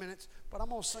a few minutes. But we're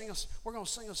going to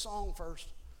sing a song first.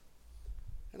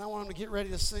 And I want them to get ready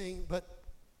to sing. But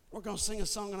we're going to sing a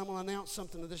song and I'm going to announce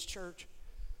something to this church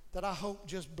that I hope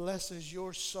just blesses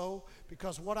your soul.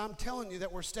 Because what I'm telling you,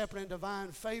 that we're stepping in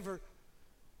divine favor.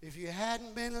 If you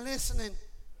hadn't been listening,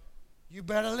 you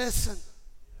better listen.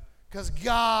 Because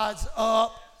God's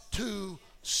up to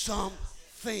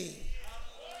something.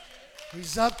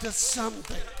 He's up to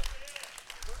something.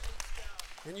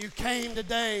 And you came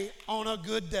today on a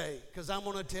good day. Because I'm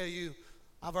going to tell you,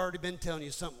 I've already been telling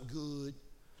you something good.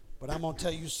 But I'm going to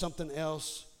tell you something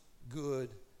else good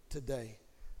today.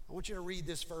 I want you to read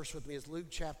this verse with me. It's Luke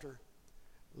chapter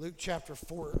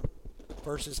 4,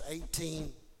 verses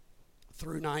 18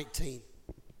 through 19.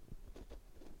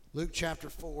 Luke chapter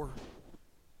 4.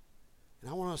 And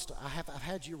I want us to, I've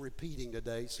had you repeating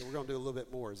today, so we're going to do a little bit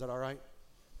more. Is that all right?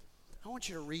 I want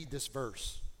you to read this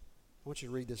verse. I want you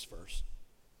to read this verse.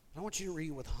 I want you to read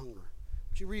it with hunger. I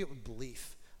want you to read it with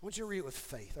belief. I want you to read it with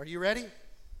faith. Are you ready?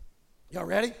 Y'all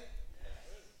ready?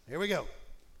 Here we go.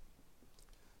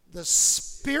 The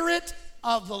Spirit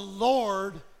of the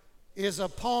Lord is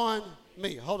upon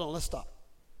me. Hold on, let's stop.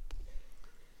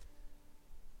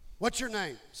 What's your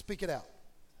name? Speak it out.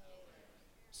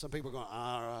 Some people are going,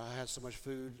 I had so much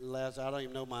food last, I don't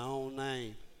even know my own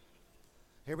name.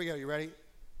 Here we go, you ready?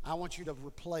 I want you to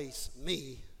replace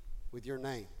me with your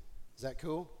name. Is that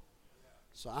cool?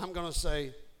 So I'm going to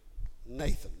say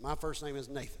Nathan. My first name is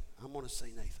Nathan. I'm going to say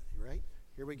Nathan. You ready?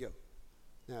 Here we go.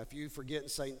 Now, if you forget and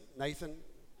say Nathan,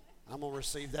 I'm going to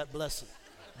receive that blessing.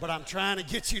 But I'm trying to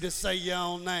get you to say your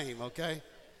own name, okay?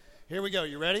 Here we go.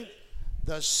 You ready?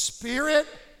 The Spirit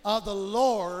of the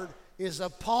Lord is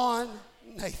upon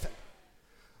Nathan.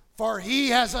 For He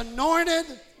has anointed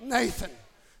Nathan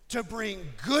to bring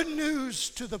good news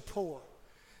to the poor.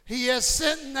 He has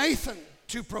sent Nathan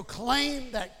to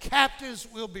proclaim that captives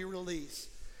will be released,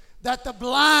 that the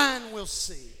blind will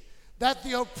see, that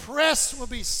the oppressed will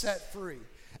be set free,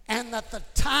 and that the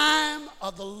time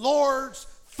of the Lord's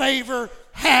favor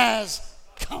has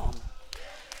come.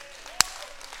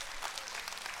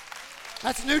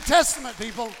 That's New Testament,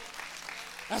 people.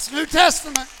 That's New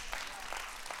Testament.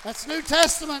 That's New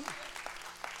Testament.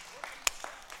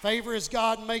 Favor is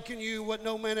God making you what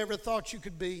no man ever thought you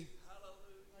could be.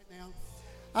 Right now,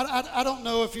 I don't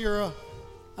know if you're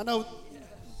I know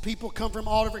people come from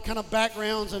all different kind of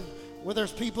backgrounds, and where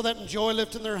there's people that enjoy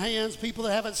lifting their hands, people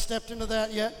that haven't stepped into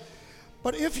that yet.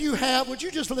 But if you have, would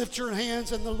you just lift your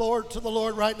hands and to the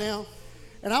Lord right now?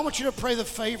 And I want you to pray the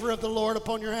favor of the Lord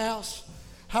upon your house.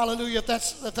 Hallelujah.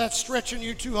 If that's stretching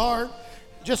you too hard,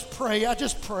 just pray. I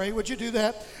just pray. Would you do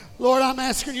that? Lord, I'm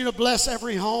asking you to bless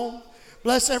every home,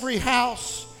 bless every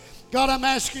house. God, I'm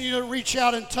asking you to reach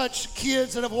out and touch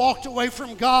kids that have walked away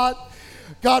from God.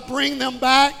 God, bring them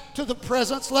back to the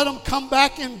presence. Let them come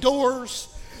back indoors.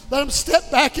 Let them step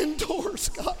back indoors,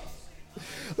 God.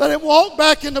 Let them walk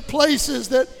back into places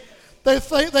that they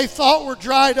thought were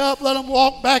dried up. Let them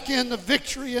walk back into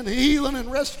victory and healing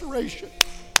and restoration.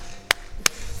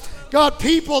 God,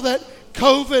 people that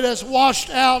COVID has washed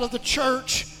out of the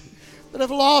church, that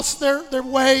have lost their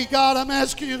way, God, I'm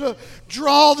asking you to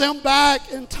draw them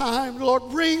back in time. Lord,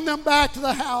 bring them back to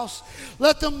the house.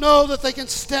 Let them know that they can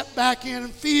step back in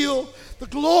and feel the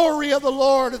glory of the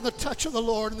Lord and the touch of the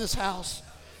Lord in this house.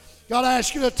 God, I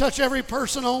ask you to touch every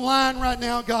person online right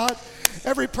now, God.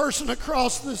 Every person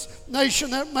across this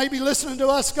nation that may be listening to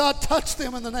us, God, touch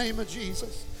them in the name of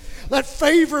Jesus. Let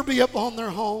favor be upon their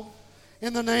home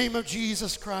in the name of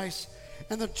Jesus Christ.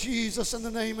 In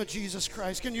the name of Jesus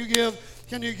Christ. Can you give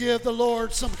the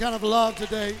Lord some kind of love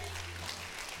today?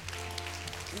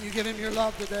 Can you give Him your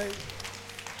love today?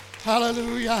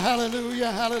 Hallelujah,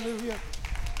 hallelujah, hallelujah.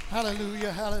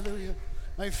 Hallelujah, hallelujah.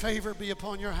 May favor be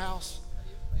upon your house.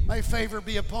 May favor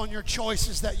be upon your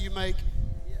choices that you make.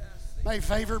 May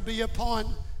favor be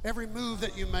upon every move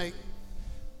that you make.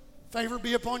 Favor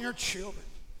be upon your children.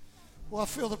 Well, I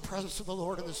feel the presence of the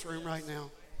Lord in this room right now.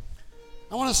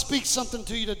 I want to speak something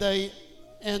to you today,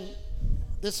 and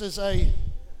this is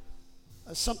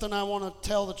something I want to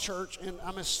tell the church, and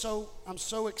I'm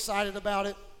so excited about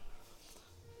it.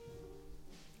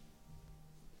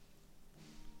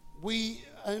 We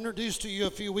introduced to you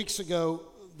a few weeks ago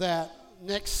that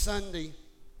next Sunday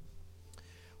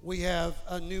we have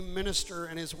a new minister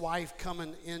and his wife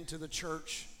coming into the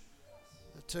church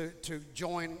to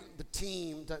join the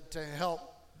team to help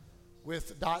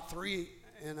with Dot 3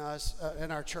 in us in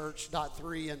our church, Dot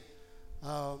 3, and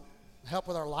help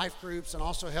with our life groups, and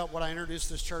also help what I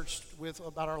introduced this church with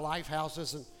about our life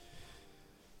houses. And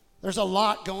there's a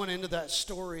lot going into that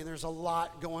story, and there's a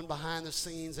lot going behind the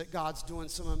scenes that God's doing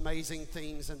some amazing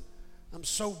things, and I'm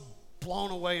so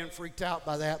blown away and freaked out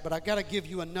by that, but I got to give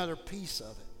you another piece of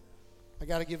it.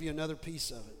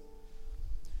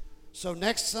 So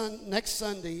next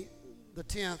Sunday, the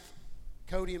 10th,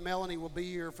 Cody and Melanie will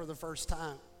be here for the first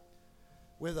time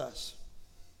with us.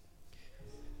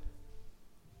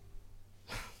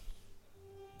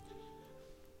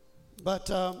 But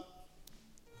the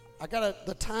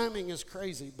timing is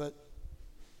crazy,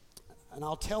 and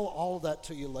I'll tell all of that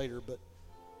to you later, but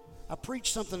I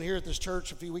preached something here at this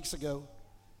church a few weeks ago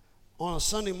on a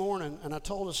Sunday morning, and I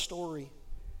told a story,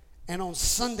 and on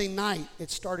Sunday night,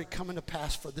 it started coming to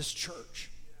pass for this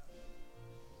church.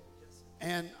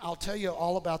 And I'll tell you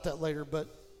all about that later, but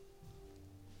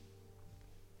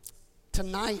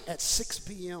tonight at 6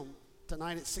 p.m.,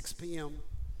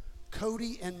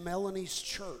 Cody and Melanie's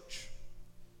church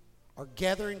are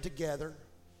gathering together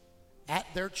at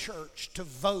their church to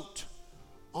vote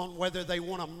on whether they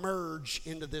want to merge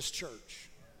into this church.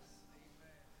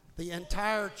 The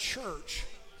entire church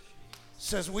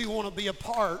says we want to be a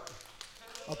part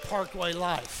of Parkway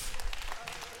Life.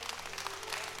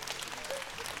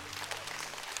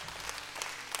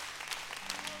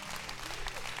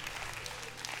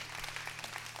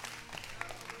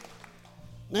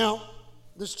 Now,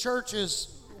 this church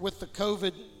is, with the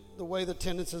COVID, the way the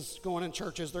attendance is going in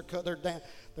churches,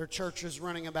 their church is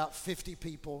running about 50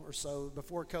 people or so.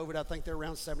 Before COVID, I think they're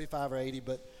around 75 or 80,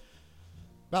 but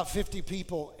about 50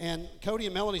 people. And Cody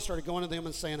and Melanie started going to them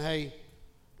and saying, hey,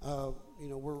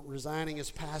 we're resigning as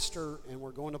pastor and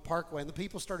we're going to Parkway. And the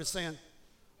people started saying,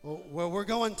 well, we're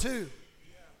going too.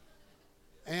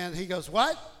 And he goes,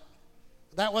 what?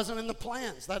 That wasn't in the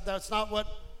plans. That's not what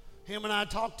him and I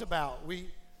talked about.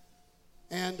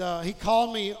 And he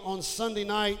called me on Sunday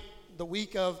night,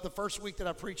 the first week that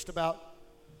I preached about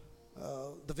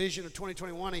the vision of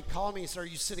 2021. He called me and said, are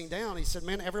you sitting down? He said,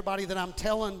 man, everybody that I'm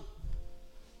telling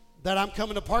that I'm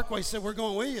coming to Parkway said, we're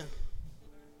going with you.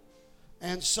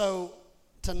 And so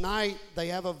tonight they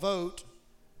have a vote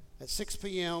at 6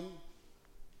 p.m.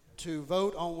 to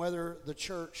vote on whether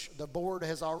the board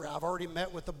I've already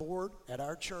met with the board at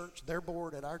our church, their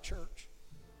board at our church.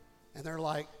 And they're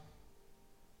like,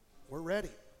 we're ready.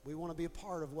 We want to be a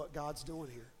part of what God's doing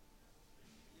here.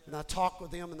 And I talked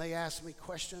with them, and they asked me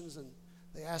questions, and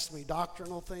they asked me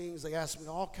doctrinal things. They asked me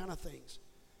all kind of things.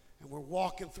 And we're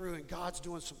walking through, and God's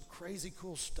doing some crazy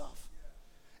cool stuff.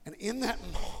 And in that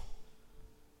moment,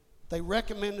 they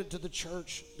recommended to the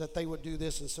church that they would do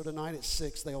this. And so tonight at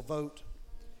 6, they'll vote.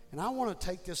 And I want to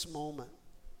take this moment.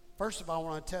 First of all, I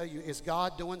want to tell you, is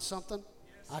God doing something?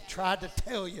 I tried to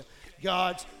tell you.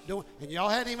 God's doing, and y'all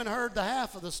hadn't even heard the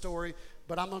half of the story,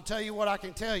 but I'm going to tell you what I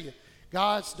can tell you.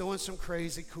 God's doing some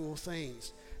crazy cool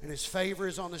things, and his favor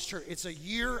is on this church. It's a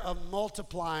year of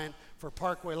multiplying for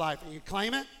Parkway Life, and you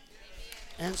claim it?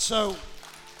 And so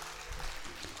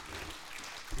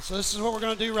this is what we're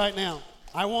going to do right now.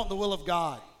 I want the will of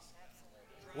God.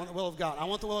 I want the will of God. I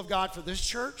want the will of God for this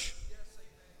church,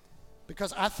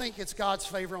 because I think it's God's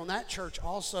favor on that church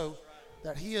also,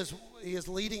 that he is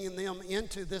leading them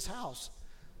into this house.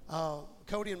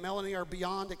 Cody and Melanie are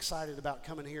beyond excited about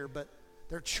coming here, but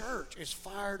their church is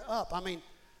fired up. I mean,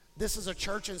 this is a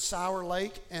church in Sour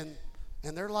Lake, and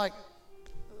they're like,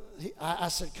 I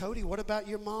said, Cody, what about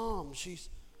your mom?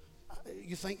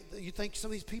 You think some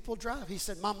of these people drive? He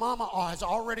said, my mama has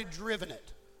already driven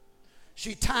it.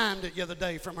 She timed it the other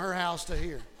day from her house to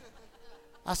here.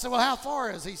 I said, well, how far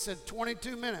is it? He said,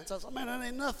 22 minutes. I said, man, that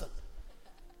ain't nothing.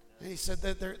 And he said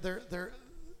that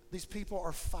these people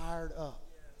are fired up.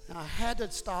 And I had to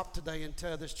stop today and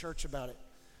tell this church about it,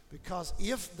 because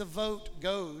if the vote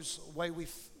goes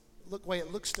the way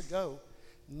it looks to go,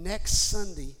 next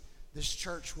Sunday this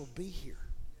church will be here.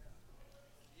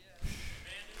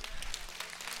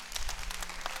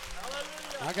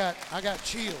 I got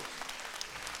chills.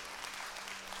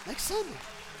 Next Sunday.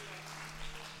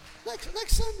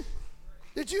 Next Sunday.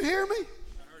 Did you hear me?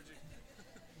 I heard you.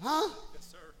 Huh? Yes,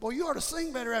 sir. Well, you ought to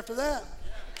sing better after that.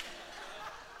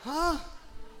 Huh?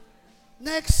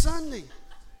 Next Sunday.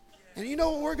 And you know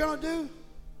what we're going to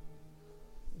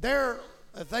do?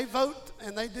 If they vote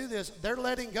and they do this, they're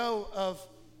letting go of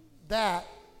that,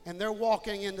 and they're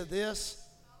walking into this.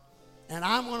 And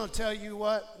I'm going to tell you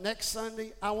what, next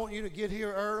Sunday, I want you to get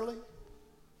here early.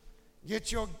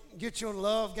 Get your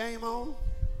love game on.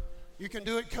 You can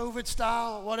do it COVID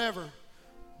style, whatever.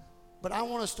 But I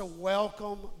want us to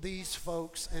welcome these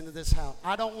folks into this house.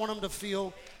 I don't want them to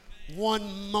feel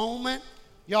one moment.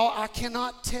 Y'all, I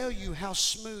cannot tell you how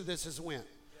smooth this has went.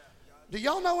 Do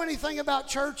y'all know anything about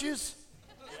churches?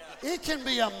 It can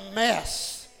be a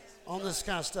mess on this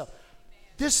kind of stuff.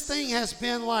 This thing has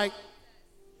been like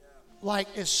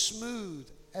as smooth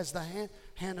as the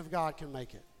hand of God can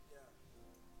make it.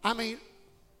 I mean,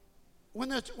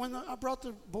 when I brought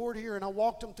the board here and I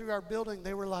walked them through our building,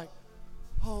 they were like,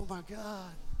 oh my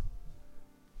God.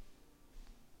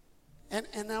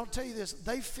 And I'll tell you this,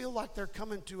 they feel like they're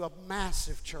coming to a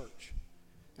massive church.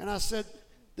 And I said,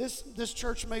 this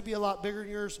church may be a lot bigger than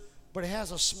yours, but it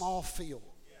has a small feel.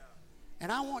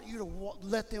 And I want you to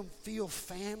let them feel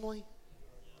family.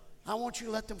 I want you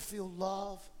to let them feel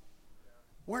love.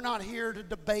 We're not here to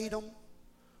debate them.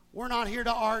 We're not here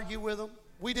to argue with them.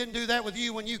 We didn't do that with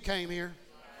you when you came here.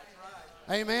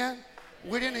 Amen.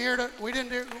 We didn't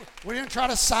try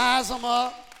to size them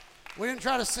up. We didn't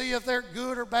try to see if they're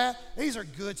good or bad. These are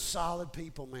good, solid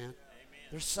people, man. Amen.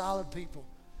 They're solid people.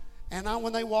 And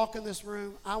when they walk in this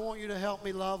room, I want you to help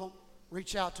me love them,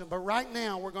 reach out to them. But right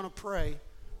now, we're going to pray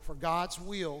for God's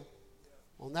will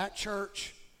on that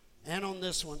church and on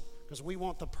this one, because we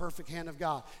want the perfect hand of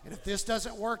God. And if this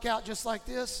doesn't work out just like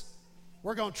this,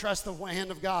 we're going to trust the hand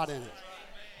of God in it.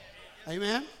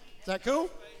 Amen? Is that cool?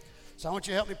 So I want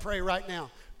you to help me pray right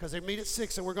now, because they meet at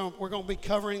 6, and we're going to be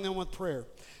covering them with prayer.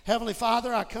 Heavenly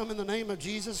Father, I come in the name of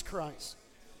Jesus Christ.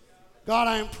 God,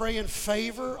 I am praying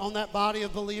favor on that body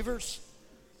of believers,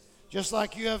 just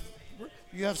like you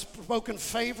have spoken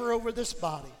favor over this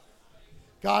body.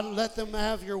 God, let them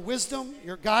have your wisdom,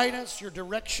 your guidance, your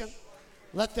direction.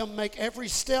 Let them make every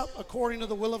step according to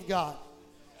the will of God.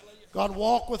 God,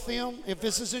 walk with them. If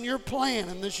this is in your plan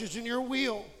and this is in your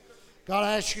will, God,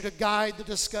 I ask you to guide the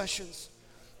discussions,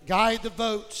 guide the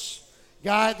votes,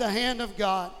 guide the hand of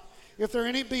God. If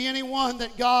there be anyone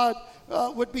that God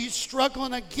would be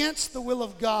struggling against the will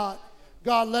of God,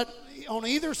 God, let on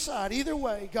either side, either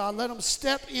way, God, let them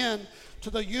step in to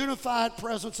the unified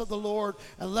presence of the Lord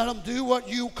and let them do what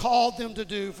you called them to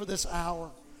do for this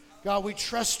hour. God, we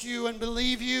trust you and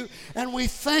believe you, and we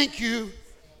thank you.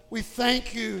 We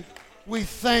thank you. We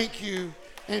thank you.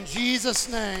 In Jesus'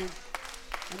 name.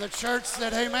 And the church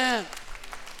said, amen.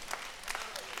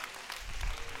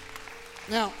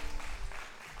 Now,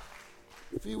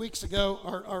 a few weeks ago,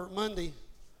 or Monday,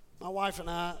 my wife and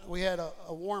I, we had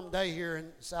a warm day here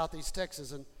in Southeast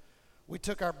Texas, and we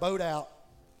took our boat out.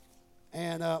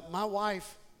 And my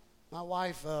wife,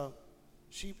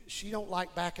 she don't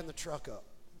like backing the truck up.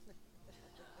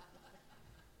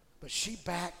 But she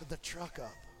backed the truck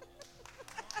up.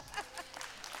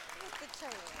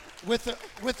 With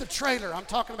the trailer. I'm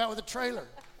talking about with the trailer.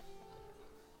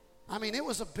 I mean, it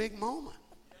was a big moment.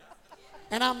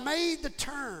 And I made the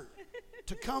turn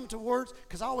to come towards,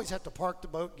 because I always have to park the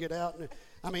boat, get out. And,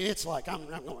 I mean, it's like I'm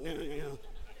going, you know.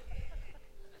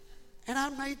 And I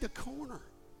made the corner.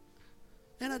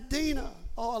 And Adina,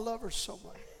 oh, I love her so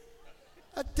much.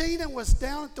 Adina was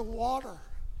down at the water.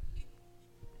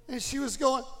 And she was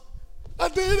going, I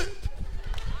did it.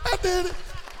 I did it.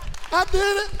 I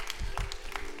did it.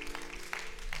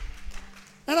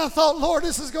 And I thought, Lord,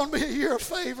 this is going to be a year of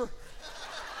favor.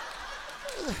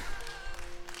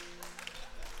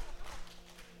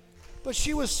 But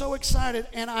she was so excited,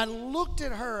 and I looked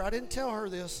at her. I didn't tell her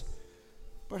this,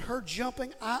 but her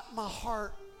jumping out my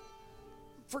heart,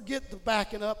 forget the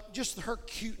backing up, just her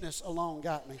cuteness alone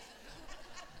got me.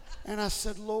 And I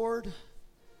said, Lord,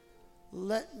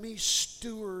 let me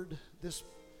steward this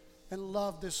and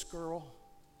love this girl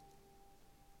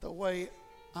the way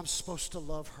I'm supposed to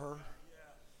love her.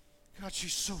 God,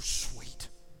 she's so sweet.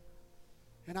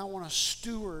 And I want to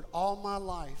steward all my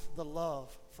life the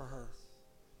love for her.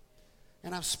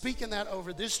 And I'm speaking that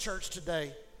over this church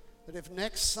today, that if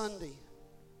next Sunday,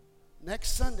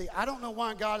 I don't know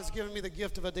why God has given me the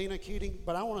gift of Adina Keating,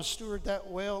 but I want to steward that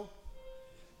well.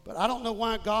 But I don't know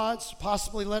why God's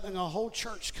possibly letting a whole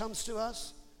church comes to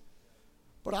us.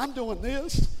 But I'm doing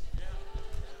this.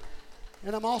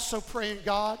 And I'm also praying,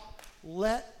 God,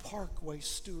 let Parkway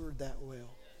steward that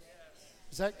well.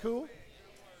 Is that cool?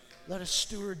 Let us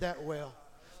steward that well.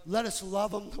 Let us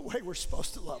love them the way we're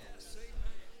supposed to love them.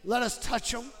 Let us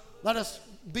touch them. Let us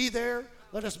be there.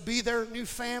 Let us be their new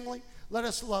family. Let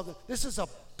us love them. This is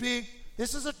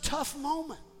a tough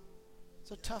moment.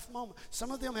 It's a tough moment. Some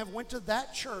of them have went to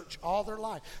that church all their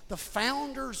life. The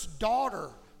founder's daughter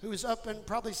who is up and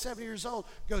probably 70 years old,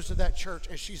 goes to that church,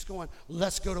 and she's going,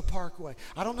 let's go to Parkway.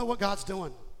 I don't know what God's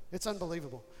doing. It's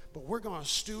unbelievable. But we're going to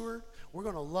steward. We're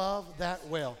going to love that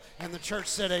well. And the church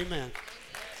said amen.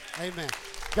 Amen.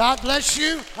 God bless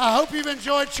you. I hope you've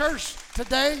enjoyed church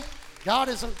today. God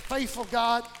is a faithful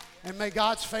God, and may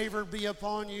God's favor be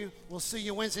upon you. We'll see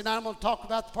you Wednesday night. I'm going to talk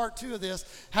about part 2 of this.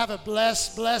 Have a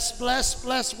blessed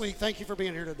week. Thank you for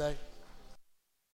being here today.